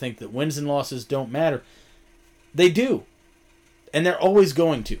badly to think that wins and losses don't matter. They do. And they're always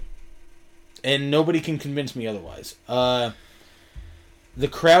going to. And nobody can convince me otherwise. The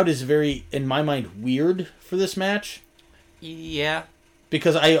crowd is very, in my mind, weird for this match. Yeah.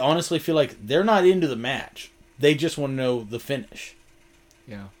 Because I honestly feel like they're not into the match. They just want to know the finish.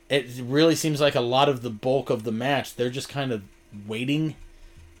 Yeah. It really seems like a lot of the bulk of the match, they're just kind of waiting.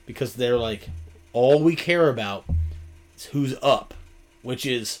 Because they're like, all we care about is who's up. Which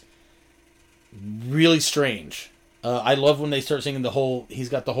is really strange. I love when they start singing he's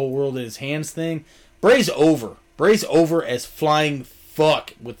got the whole world in his hands thing. Bray's over. Bray's over as flying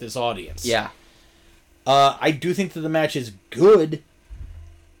fuck with this audience. Yeah. I do think that the match is good.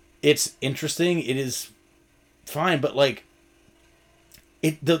 It's interesting. It is fine, but like,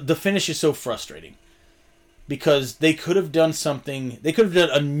 the finish is so frustrating. Because they could have done something. They could have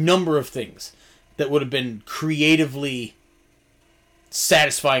done a number of things that would have been creatively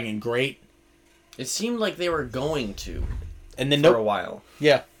satisfying and great. It seemed like they were going to, and then for a while.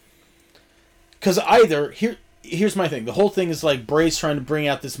 Yeah. Because here's my thing. The whole thing is like Bray's trying to bring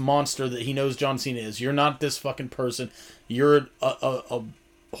out this monster that he knows John Cena is. You're not this fucking person. You're a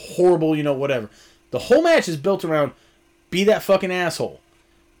horrible, whatever. The whole match is built around be that fucking asshole.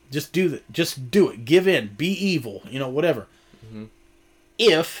 Just do that. Just do it. Give in. Be evil. Whatever. Mm-hmm.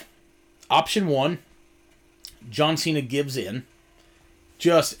 If option 1, John Cena gives in.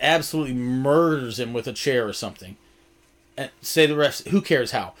 Just absolutely murders him with a chair or something. And say the refs, who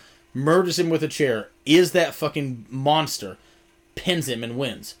cares how? Murders him with a chair. Is that fucking monster. Pins him and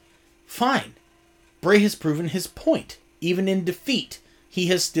wins. Fine. Bray has proven his point. Even in defeat, he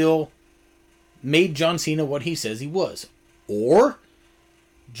has still made John Cena what he says he was. Or,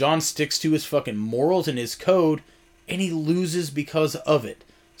 John sticks to his fucking morals and his code, and he loses because of it.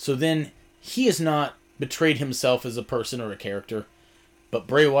 So then, he has not betrayed himself as a person or a character. But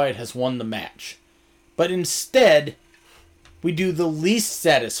Bray Wyatt has won the match. But instead, we do the least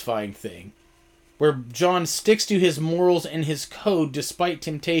satisfying thing. Where John sticks to his morals and his code despite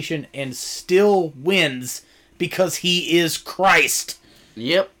temptation and still wins because he is Christ.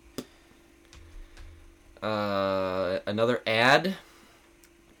 Yep. Another ad.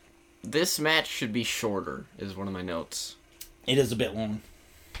 This match should be shorter, is one of my notes. It is a bit long.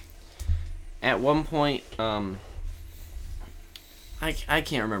 At one point, I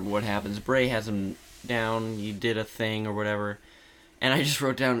can't remember what happens. Bray has him down. You did a thing or whatever. And I just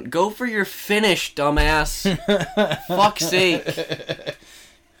wrote down, go for your finish, dumbass. Fuck's sake.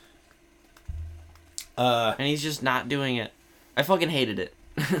 And he's just not doing it. I fucking hated it.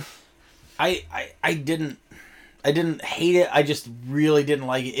 I didn't hate it. I just really didn't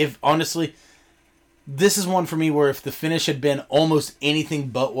like it. If honestly, this is one for me where if the finish had been almost anything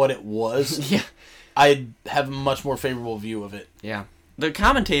but what it was, yeah, I'd have a much more favorable view of it. Yeah. The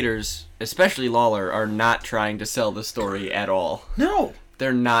commentators, especially Lawler, are not trying to sell the story at all. No.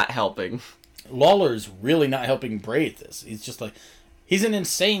 They're not helping. Lawler's really not helping Bray at this. He's just like, he's an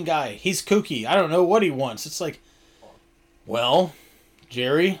insane guy. He's kooky. I don't know what he wants. It's like, well,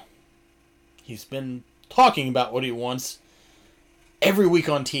 Jerry, he's been talking about what he wants every week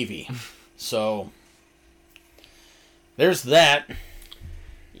on TV. So, there's that.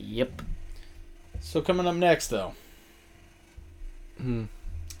 Yep. So coming up next, though.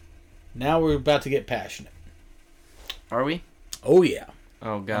 Now we're about to get passionate. Are we? Oh, yeah.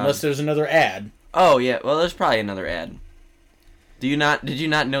 Oh, God. Unless there's another ad. Oh, yeah. Well, there's probably another ad. Did you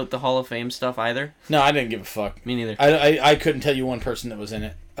not note the Hall of Fame stuff either? No, I didn't give a fuck. Me neither. I couldn't tell you one person that was in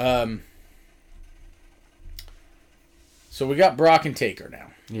it. So we got Brock and Taker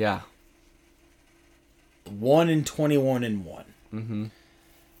now. Yeah. 1-21-1. Mm-hmm.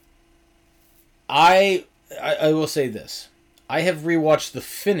 I will say this. I have rewatched the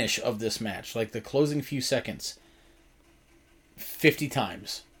finish of this match, like the closing few seconds, 50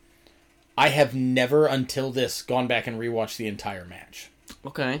 times. I have never, until this, gone back and rewatched the entire match.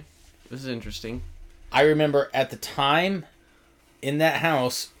 Okay. This is interesting. I remember at the time, in that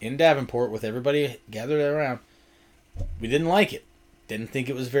house, in Davenport, with everybody gathered around, we didn't like it. Didn't think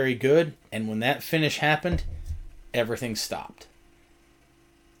it was very good. And when that finish happened, everything stopped.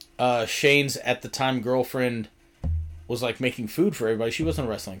 Shane's, at the time, girlfriend was like making food for everybody. She wasn't a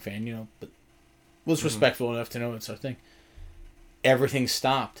wrestling fan, you know, but was respectful enough to know it's our thing. Everything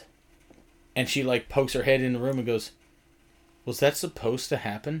stopped. And she like pokes her head in the room and goes, "Was that supposed to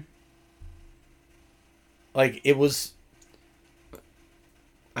happen?" Like, it was...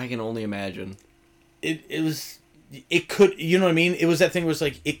 I can only imagine. It could, you know what I mean? It was that thing where it's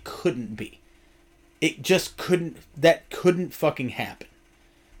like, it couldn't be. It just couldn't, that couldn't fucking happen.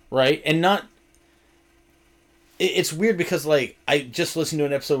 Right? And not... It's weird because, like, I just listened to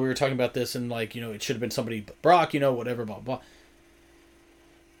an episode where we were talking about this and, like, you know, it should have been somebody but Brock, you know, whatever, blah, blah.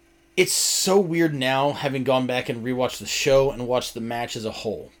 It's so weird now, having gone back and rewatched the show and watched the match as a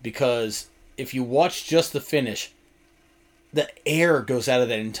whole. Because if you watch just the finish, the air goes out of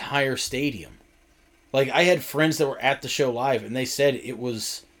that entire stadium. Like, I had friends that were at the show live, and they said it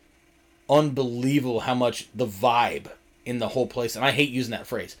was unbelievable how much the vibe in the whole place, and I hate using that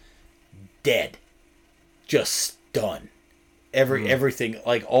phrase, dead. Just done. Everything,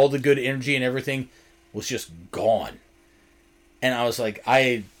 like, all the good energy and everything was just gone. And I was like,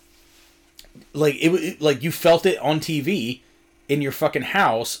 you felt it on TV in your fucking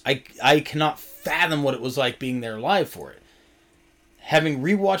house. I cannot fathom what it was like being there live for it. Having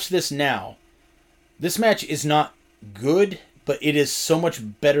rewatched this now, this match is not good, but it is so much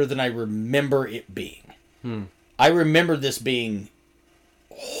better than I remember it being. I remember this being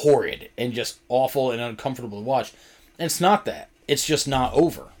horrid and just awful and uncomfortable to watch. And it's not that. It's just not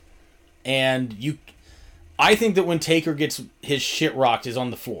over. And I think that when Taker gets his shit rocked is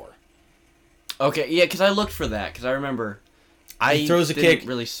on the floor. Okay, yeah, because I looked for that, because I remember he throws a didn't kick,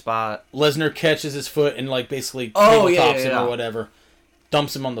 really spot. Lesnar catches his foot and, like, basically tabletops him or whatever.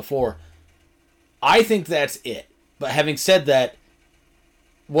 Dumps him on the floor. I think that's it. But having said that,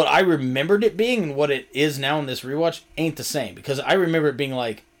 what I remembered it being and what it is now in this rewatch ain't the same. Because I remember it being,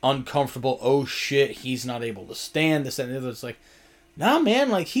 like, uncomfortable. Oh, shit, he's not able to stand. This, that, and the other. It's like, nah, man,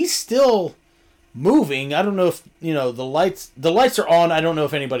 like, he's still moving. I don't know if, you know, the lights are on. I don't know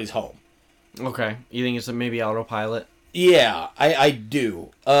if anybody's home. Okay. You think it's maybe autopilot? Yeah, I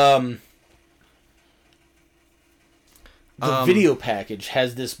do. The video package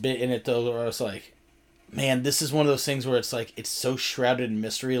has this bit in it, though, where I was like, man, this is one of those things where it's like, it's so shrouded in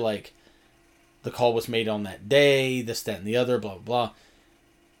mystery, like, the call was made on that day, this, that, and the other, blah, blah, blah.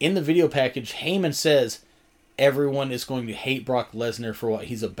 In the video package, Heyman says everyone is going to hate Brock Lesnar for what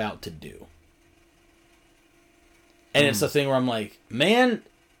he's about to do. And it's the thing where I'm like, man,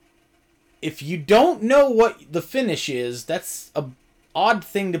 if you don't know what the finish is, that's a odd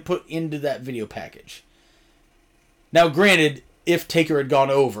thing to put into that video package. Now, granted, if Taker had gone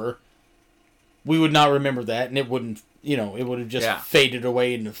over, we would not remember that, and it wouldn't, you know, it would have just faded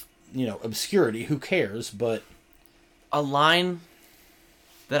away into, you know, obscurity. Who cares? But a line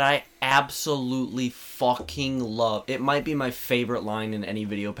that I absolutely fucking love. It might be my favorite line in any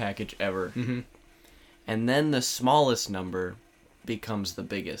video package ever. Mm-hmm. And then the smallest number becomes the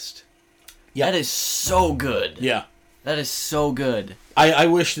biggest. Yeah. That is so good. Yeah. That is so good. I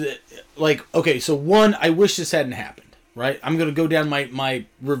wish that, like, okay, so one, I wish this hadn't happened, right? I'm going to go down my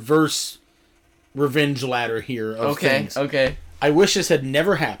reverse revenge ladder here of things. Okay. I wish this had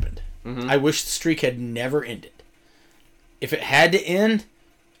never happened. Mm-hmm. I wish the streak had never ended. If it had to end,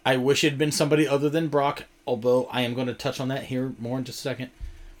 I wish it had been somebody other than Brock, although I am going to touch on that here more in just a second.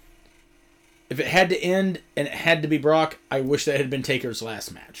 If it had to end and it had to be Brock, I wish that had been Taker's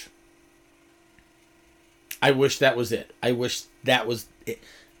last match. I wish that was it. I wish that was it.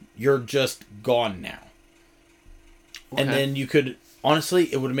 You're just gone now. Okay. And then you could...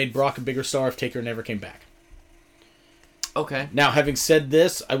 Honestly, it would have made Brock a bigger star if Taker never came back. Okay. Now, having said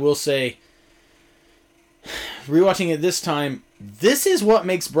this, I will say... Rewatching it this time, this is what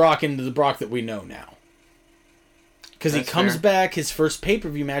makes Brock into the Brock that we know now. Because he comes back, his first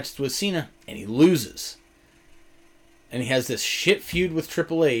pay-per-view match is with Cena, and he loses. And he has this shit feud with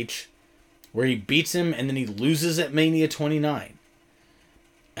Triple H... where he beats him and then he loses at Mania 29.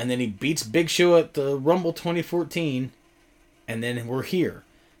 And then he beats Big Show at the Rumble 2014. And then we're here.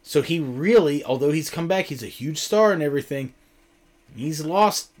 So he really, although he's come back, he's a huge star and everything. He's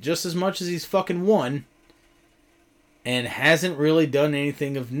lost just as much as he's fucking won. And hasn't really done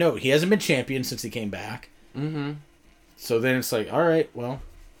anything of note. He hasn't been champion since he came back. Mm-hmm. So then it's like, alright, well,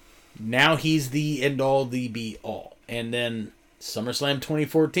 now he's the end-all, the be-all. And then SummerSlam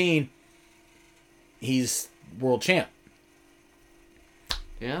 2014, he's world champ.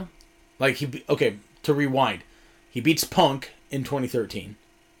 Yeah. Like, to rewind. He beats Punk in 2013.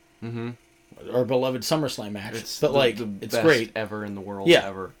 Mm-hmm. Our beloved SummerSlam match. It's it's best great. Ever in the world,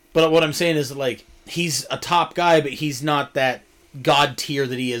 ever. But what I'm saying is, like, he's a top guy, but he's not that god tier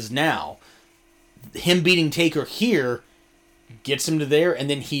that he is now. Him beating Taker here gets him to there, and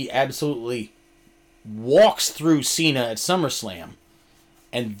then he absolutely walks through Cena at SummerSlam.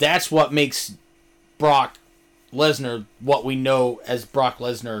 And that's what makes Brock Lesnar what we know as Brock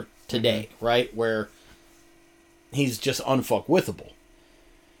Lesnar today, right? Where he's just unfuckwithable.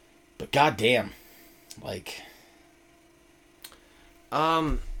 But goddamn, like,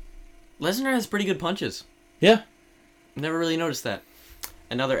 Lesnar has pretty good punches. Yeah. Never really noticed that.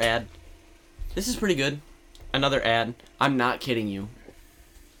 Another ad. This is pretty good. Another ad. I'm not kidding you.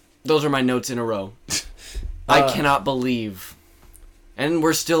 Those are my notes in a row. I cannot believe. And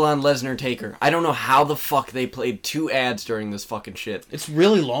we're still on Lesnar Taker. I don't know how the fuck they played 2 ads during this fucking shit. It's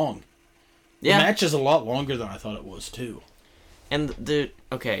really long. Yeah. The match is a lot longer than I thought it was, too. And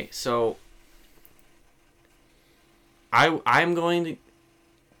okay, so I'm going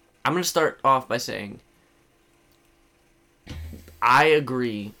to start off by saying I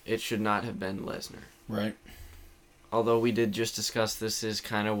agree it should not have been Lesnar. Right. Although we did just discuss this is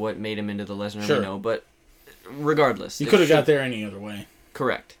kind of what made him into the Lesnar we know, but regardless. You could have got there any other way.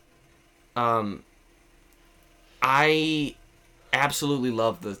 Correct. I absolutely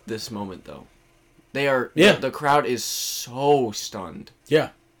love this moment, though. They are... Yeah. The crowd is so stunned. Yeah.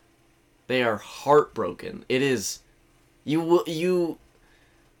 They are heartbroken. It is... You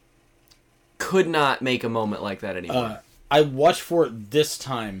could not make a moment like that anymore. I watched for it this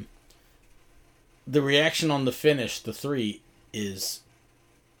time. The reaction on the finish, the 3, is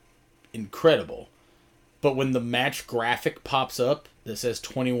incredible. But when the match graphic pops up that says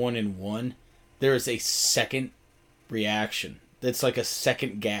 21-1, there is a second reaction. It's like a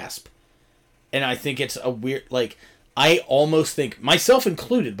second gasp. And I think it's a weird... Like, I almost think... Myself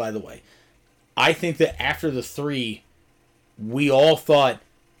included, by the way. I think that after the 3, we all thought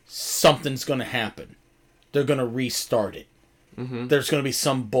something's going to happen. They're going to restart it. Mm-hmm. There's going to be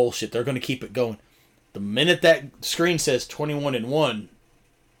some bullshit. They're going to keep it going. The minute that screen says 21-1,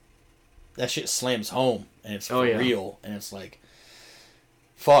 that shit slams home. And it's for real. And it's like,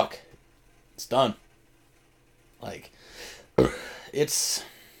 fuck. It's done. Like, it's...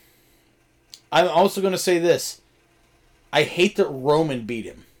 I'm also going to say this. I hate that Roman beat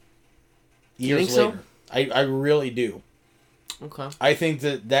him. Years later. So? I really do. Okay. I think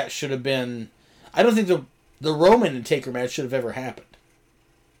that should have been... I don't think the Roman and Taker match should have ever happened.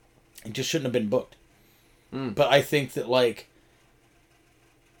 It just shouldn't have been booked. But I think that, like...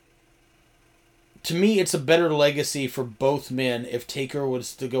 To me, it's a better legacy for both men if Taker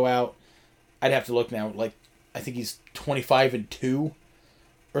was to go out... I'd have to look now. Like, I think he's 25-2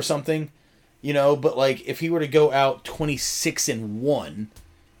 or something. You know, but, like, if he were to go out 26-1...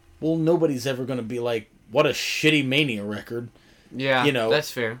 Well, nobody's ever going to be like, what a shitty Mania record. Yeah, you know,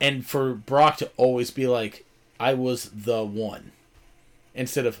 that's fair. And for Brock to always be like, I was the one.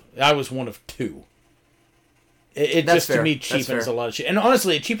 Instead of, I was one of 2. It just, fair. To me, cheapens a lot of shit. And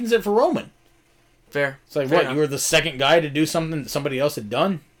honestly, it cheapens it for Roman. Fair. It's like, fair what, enough. You were the second guy to do something that somebody else had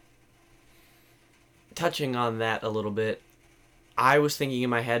done? Touching on that a little bit, I was thinking in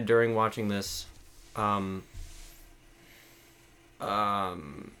my head during watching this,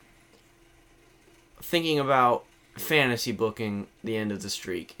 thinking about fantasy booking the end of the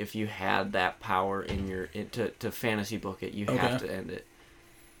streak. If you had that power to fantasy book it, you have to end it.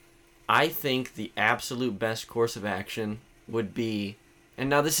 I think the absolute best course of action would be, and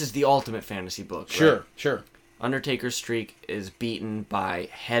now this is the ultimate fantasy book. Sure, right? Sure. Undertaker's streak is beaten by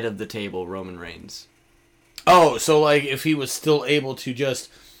head of the table Roman Reigns. Oh, so like if he was still able to just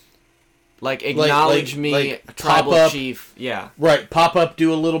like acknowledge me, tribal chief, yeah. Right, pop up,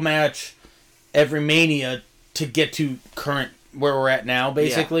 do a little match every Mania to get to current where we're at now,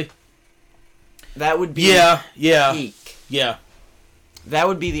 basically. Yeah. That would be peak. Yeah. That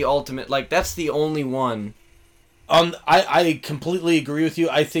would be the ultimate. Like, that's the only one. I completely agree with you.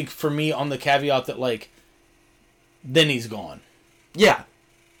 I think for me, on the caveat that, like, then he's gone. Yeah.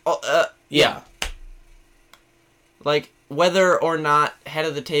 Yeah. Like, whether or not head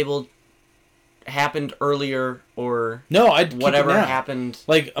of the table happened earlier or I'd whatever happened.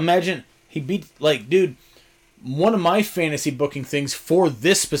 Like, imagine he beat, like, dude, one of my fantasy booking things for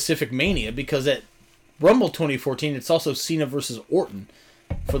this specific Mania, because at Rumble 2014, it's also Cena versus Orton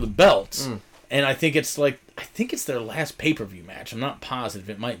for the belts. And I think it's their last pay-per-view match. I'm not positive.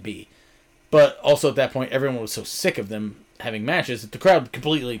 It might be. But also at that point, everyone was so sick of them having matches that the crowd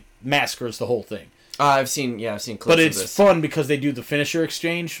completely massacres the whole thing. I've seen clips but of it's this. fun because they do the finisher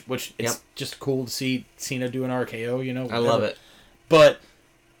exchange, which it's just cool to see Cena do an RKO, you know. I love it. But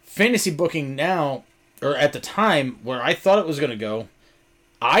fantasy booking now, or at the time where I thought it was going to go,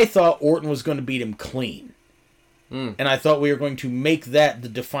 I thought Orton was going to beat him clean. And I thought we were going to make that the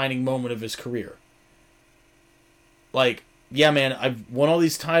defining moment of his career. Like, yeah, man, I've won all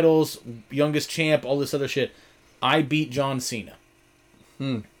these titles, youngest champ, all this other shit. I beat John Cena.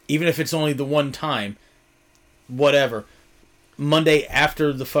 Even if it's only the one time, whatever. Monday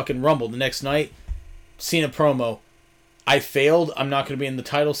after the fucking Rumble, the next night, Cena promo. I failed. I'm not going to be in the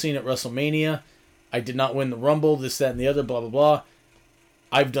title scene at WrestleMania. I did not win the Rumble, this, that, and the other, blah, blah, blah.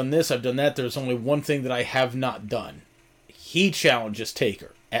 I've done this, I've done that. There's only one thing that I have not done. He challenges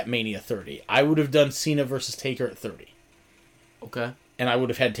Taker at Mania 30. I would have done Cena versus Taker at 30. Okay. And I would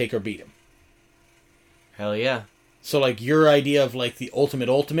have had Taker beat him. Hell yeah. So, like, your idea of, like, the ultimate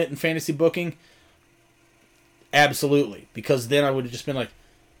in fantasy booking? Absolutely. Because then I would have just been like,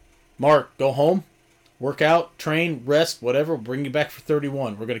 Mark, go home, work out, train, rest, whatever. We'll bring you back for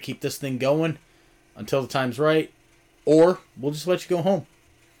 31. We're going to keep this thing going until the time's right. Or we'll just let you go home.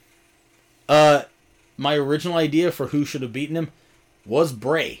 My original idea for who should have beaten him was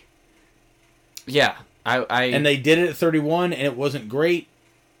Bray. Yeah. And they did it at 31, and it wasn't great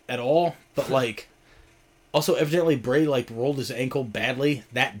at all. But, like, also, evidently, Bray, like, rolled his ankle badly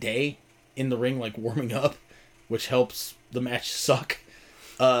that day in the ring, like, warming up, which helps the match suck.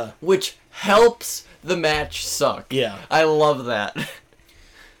 Which helps the match suck. Yeah. I love that.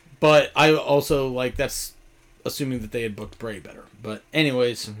 But I also, like, that's assuming that they had booked Bray better. But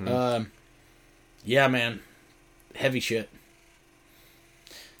anyways, yeah, man. Heavy shit.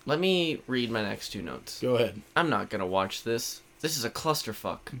 Let me read my next two notes. Go ahead. I'm not going to watch this. This is a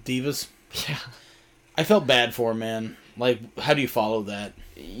clusterfuck. Divas? Yeah. I felt bad for him, man. Like, how do you follow that?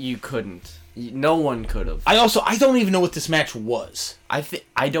 You couldn't. No one could have. I don't even know what this match was.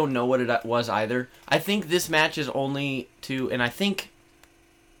 I don't know what it was either. I think this match is only and I think...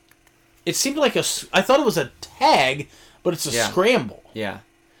 It seemed like I thought it was a tag, but it's a scramble. Yeah.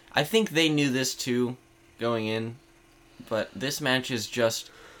 I think they knew this too, going in. But this match is just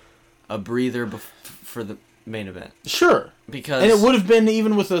a breather for the main event. Sure. Because... And it would have been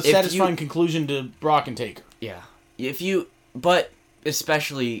even with a satisfying conclusion to Brock and Taker. Yeah. But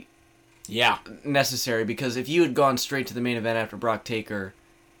especially... Yeah. Necessary, because if you had gone straight to the main event after Brock Taker...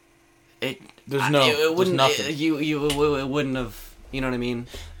 It wouldn't have... You know what I mean?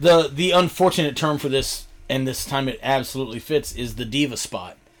 The unfortunate term for this, and this time it absolutely fits, is the diva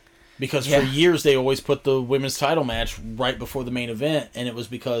spot. Because for years they always put the women's title match right before the main event, and it was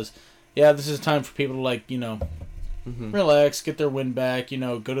because, this is time for people to, like, relax, get their win back,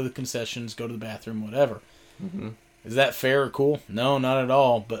 go to the concessions, go to the bathroom, whatever. Is that fair or cool? No, not at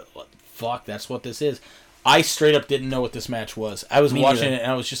all, but fuck, that's what this is. I straight up didn't know what this match was. I was watching it,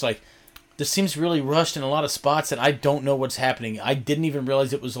 and I was just like, this seems really rushed in a lot of spots, and I don't know what's happening. I didn't even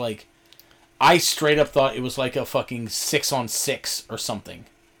realize it was like... I straight up thought it was like a fucking 6-on-6 or something.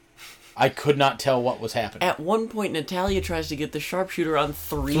 I could not tell what was happening. At one point, Natalya tries to get the sharpshooter on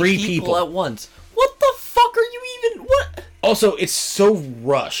three people at once. What the fuck are you even... What? Also, it's so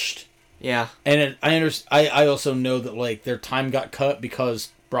rushed. Yeah. And I also know that, like, their time got cut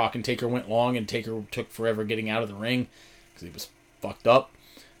because Brock and Taker went long, and Taker took forever getting out of the ring because he was fucked up.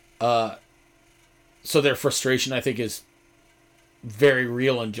 So their frustration, I think, is very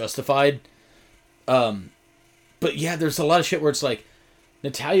real and justified. But yeah, there's a lot of shit where it's like,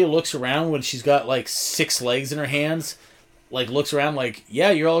 Natalya looks around when she's got like 6 legs in her hands, like looks around like,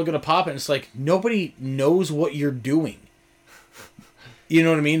 yeah, you're all gonna pop it. And it's like, nobody knows what you're doing. You know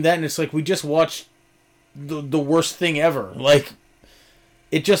what I mean? That, and it's like, we just watched the worst thing ever. Like,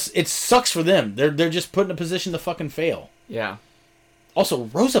 it sucks for them. They're just put in a position to fucking fail. Yeah. Also,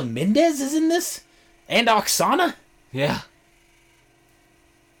 Rosa Mendez is in this? And Oksana? Yeah.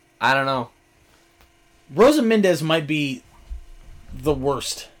 I don't know. Rosa Mendez might be the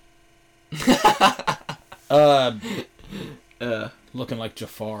worst. Looking like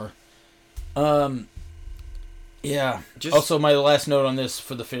Jafar. Yeah. Also, my last note on this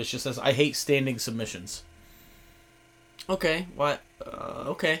for the finish just says, I hate standing submissions. Okay. What?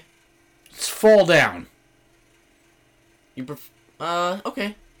 Okay. It's fall down.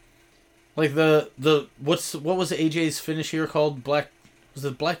 Okay. Like what was AJ's finish here called? Was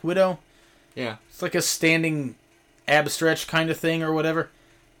it Black Widow? Yeah. It's like a standing ab stretch kind of thing or whatever.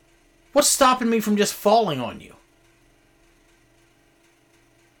 What's stopping me from just falling on you?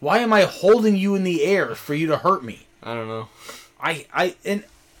 Why am I holding you in the air for you to hurt me? I don't know. And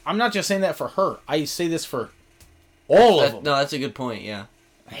I'm not just saying that for her. I say this for all of them. No, that's a good point, yeah.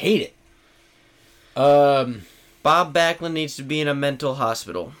 I hate it. Bob Backlund needs to be in a mental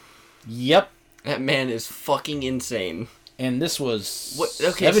hospital. Yep. That man is fucking insane. And this was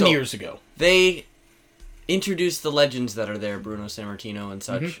 7 years ago. They introduced the legends that are there, Bruno Sammartino and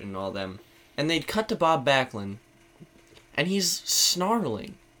such, and all them. And they'd cut to Bob Backlund, and he's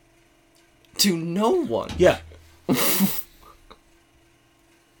snarling to no one. Yeah.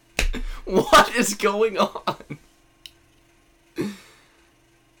 What is going on?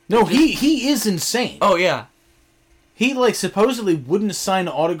 No, he is insane. Oh, yeah. He, supposedly wouldn't sign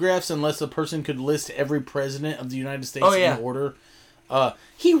autographs unless the person could list every president of the United States in order.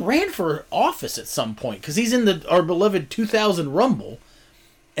 He ran for office at some point, because he's in our beloved 2000 Rumble,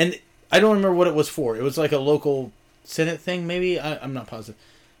 and I don't remember what it was for. It was like a local Senate thing, maybe? I'm not positive.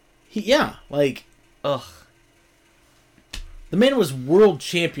 Ugh. The man was world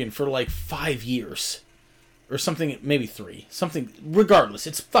champion for 5 years. Or something, maybe 3. Something, regardless,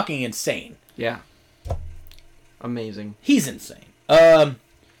 it's fucking insane. Yeah. Amazing. He's insane.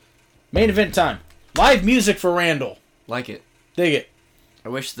 Main event time. Live music for Randall. Like it. Dig it. I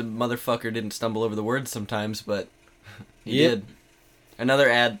wish the motherfucker didn't stumble over the words sometimes, but he did. Another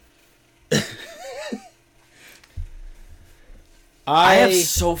ad. I have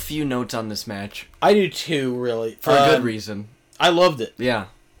so few notes on this match. I do too, really. For a good reason. I loved it. Yeah.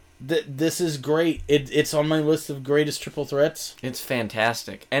 This is great. It's on my list of greatest triple threats. It's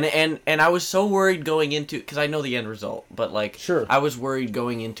fantastic. And I was so worried going into it, because I know the end result, but sure. I was worried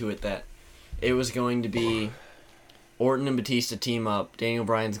going into it that it was going to be Orton and Batista team up, Daniel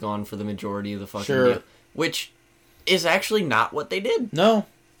Bryan's gone for the majority of the fucking deal. Which is actually not what they did. No.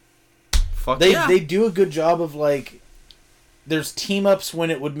 They do a good job of there's team ups when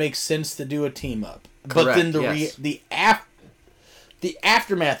it would make sense to do a team up. Correct, but then the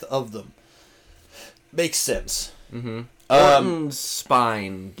aftermath of them makes sense. Mm-hmm. Orton's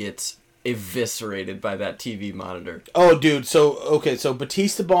spine gets eviscerated by that TV monitor. Oh, dude. So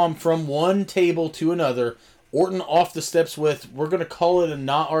Batista bomb from one table to another. Orton off the steps with, we're going to call it a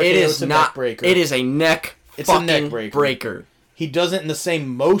not RKO. It's a neck breaker. It is a neck breaker. He does it in the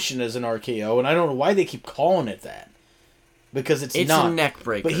same motion as an RKO, and I don't know why they keep calling it that. Because it's not. It's a neck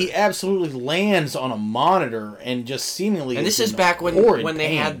breaker. But he absolutely lands on a monitor and just seemingly. And this is back when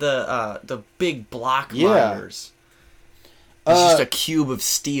they had the big block monitors. It's just a cube of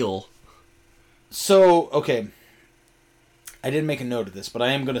steel. So, okay. I didn't make a note of this, but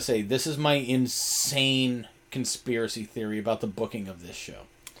I am going to say this is my insane conspiracy theory about the booking of this show.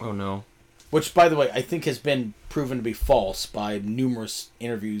 Oh, no. Which, by the way, I think has been proven to be false by numerous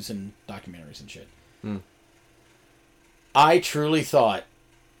interviews and documentaries and shit. I truly thought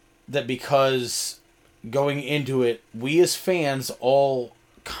that because going into it, we as fans all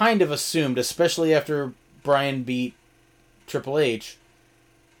kind of assumed, especially after Bryan beat Triple H,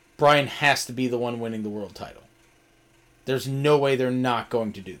 Bryan has to be the one winning the world title. There's no way they're not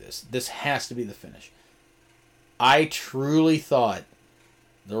going to do this. This has to be the finish. I truly thought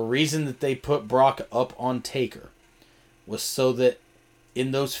the reason that they put Brock up on Taker was so that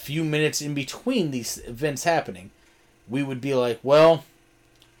in those few minutes in between these events happening, we would be like, well,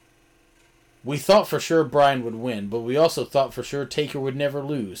 we thought for sure Bryan would win, but we also thought for sure Taker would never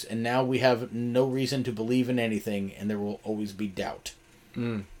lose, and now we have no reason to believe in anything, and there will always be doubt.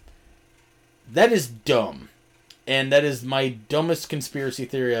 That is dumb. And that is my dumbest conspiracy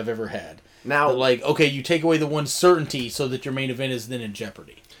theory I've ever had. Now, that okay, you take away the one certainty so that your main event is then in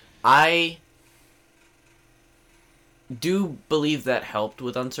jeopardy. I do believe that helped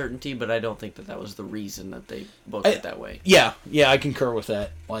with uncertainty, but I don't think that was the reason that they booked it that way. Yeah, I concur with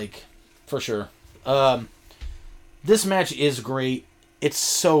that. For sure. This match is great. It's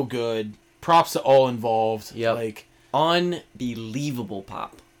so good. Props to all involved. Yep. Unbelievable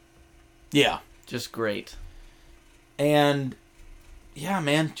pop. Yeah. Just great. And, yeah,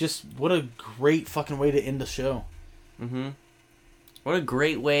 man, just what a great fucking way to end the show. Mm-hmm. What a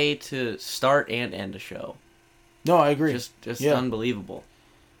great way to start and end a show. No, I agree. Just unbelievable.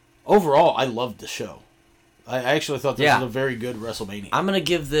 Overall, I loved the show. I actually thought this was a very good WrestleMania. I'm going to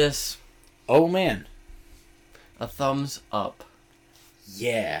give this... Oh, man. A thumbs up.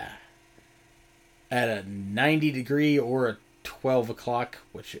 Yeah. At a 90 degree or a 12 o'clock,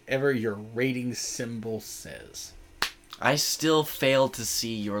 whichever your rating symbol says. I still fail to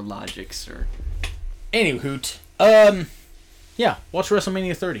see your logic, sir. Anywho, yeah, watch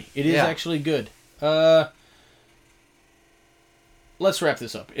WrestleMania 30. It is actually good. Let's wrap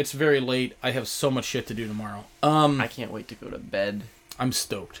this up. It's very late. I have so much shit to do tomorrow. I can't wait to go to bed. I'm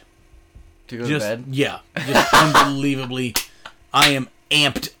stoked. To go to bed? Yeah. Just unbelievably. I am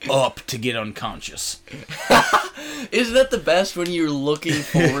amped up to get unconscious. Isn't that the best when you're looking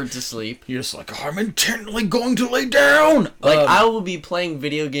forward to sleep? You're just like, I'm intently going to lay down. Like, I will be playing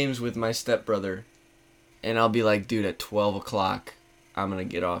video games with my stepbrother, and I'll be like, dude, at 12 o'clock, I'm going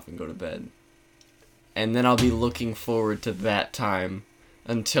to get off and go to bed. And then I'll be looking forward to that time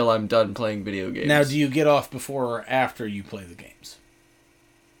until I'm done playing video games. Now, do you get off before or after you play the games?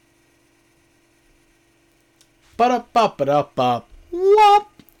 Ba-da-ba-ba-da-ba. Whoop.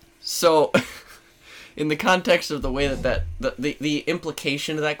 So, in the context of the way that the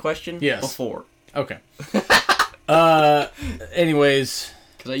implication of that question, yes. Before. Okay. Anyways.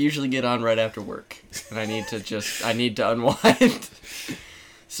 Because I usually get on right after work, and I need to unwind.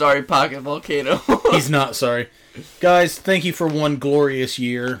 Sorry, Pocket Volcano. He's not sorry. Guys, thank you for one glorious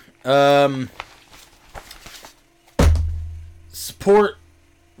year. Support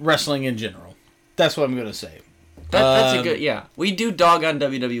wrestling in general. That's what I'm going to say. That's a good, yeah. We do dog on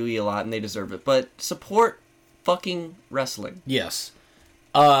WWE a lot, and they deserve it. But support fucking wrestling. Yes.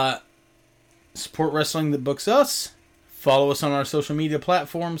 Support wrestling that books us. Follow us on our social media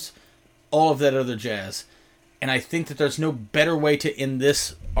platforms. All of that other jazz. And I think that there's no better way to end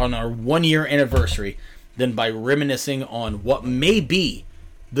this on our 1-year anniversary than by reminiscing on what may be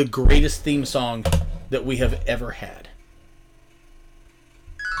the greatest theme song that we have ever had.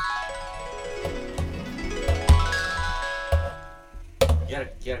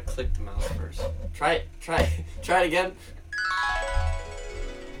 You gotta click the mouse first. Try it again.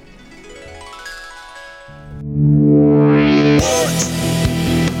 What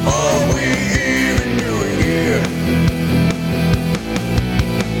are we even doing here?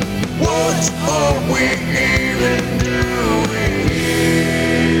 What are we even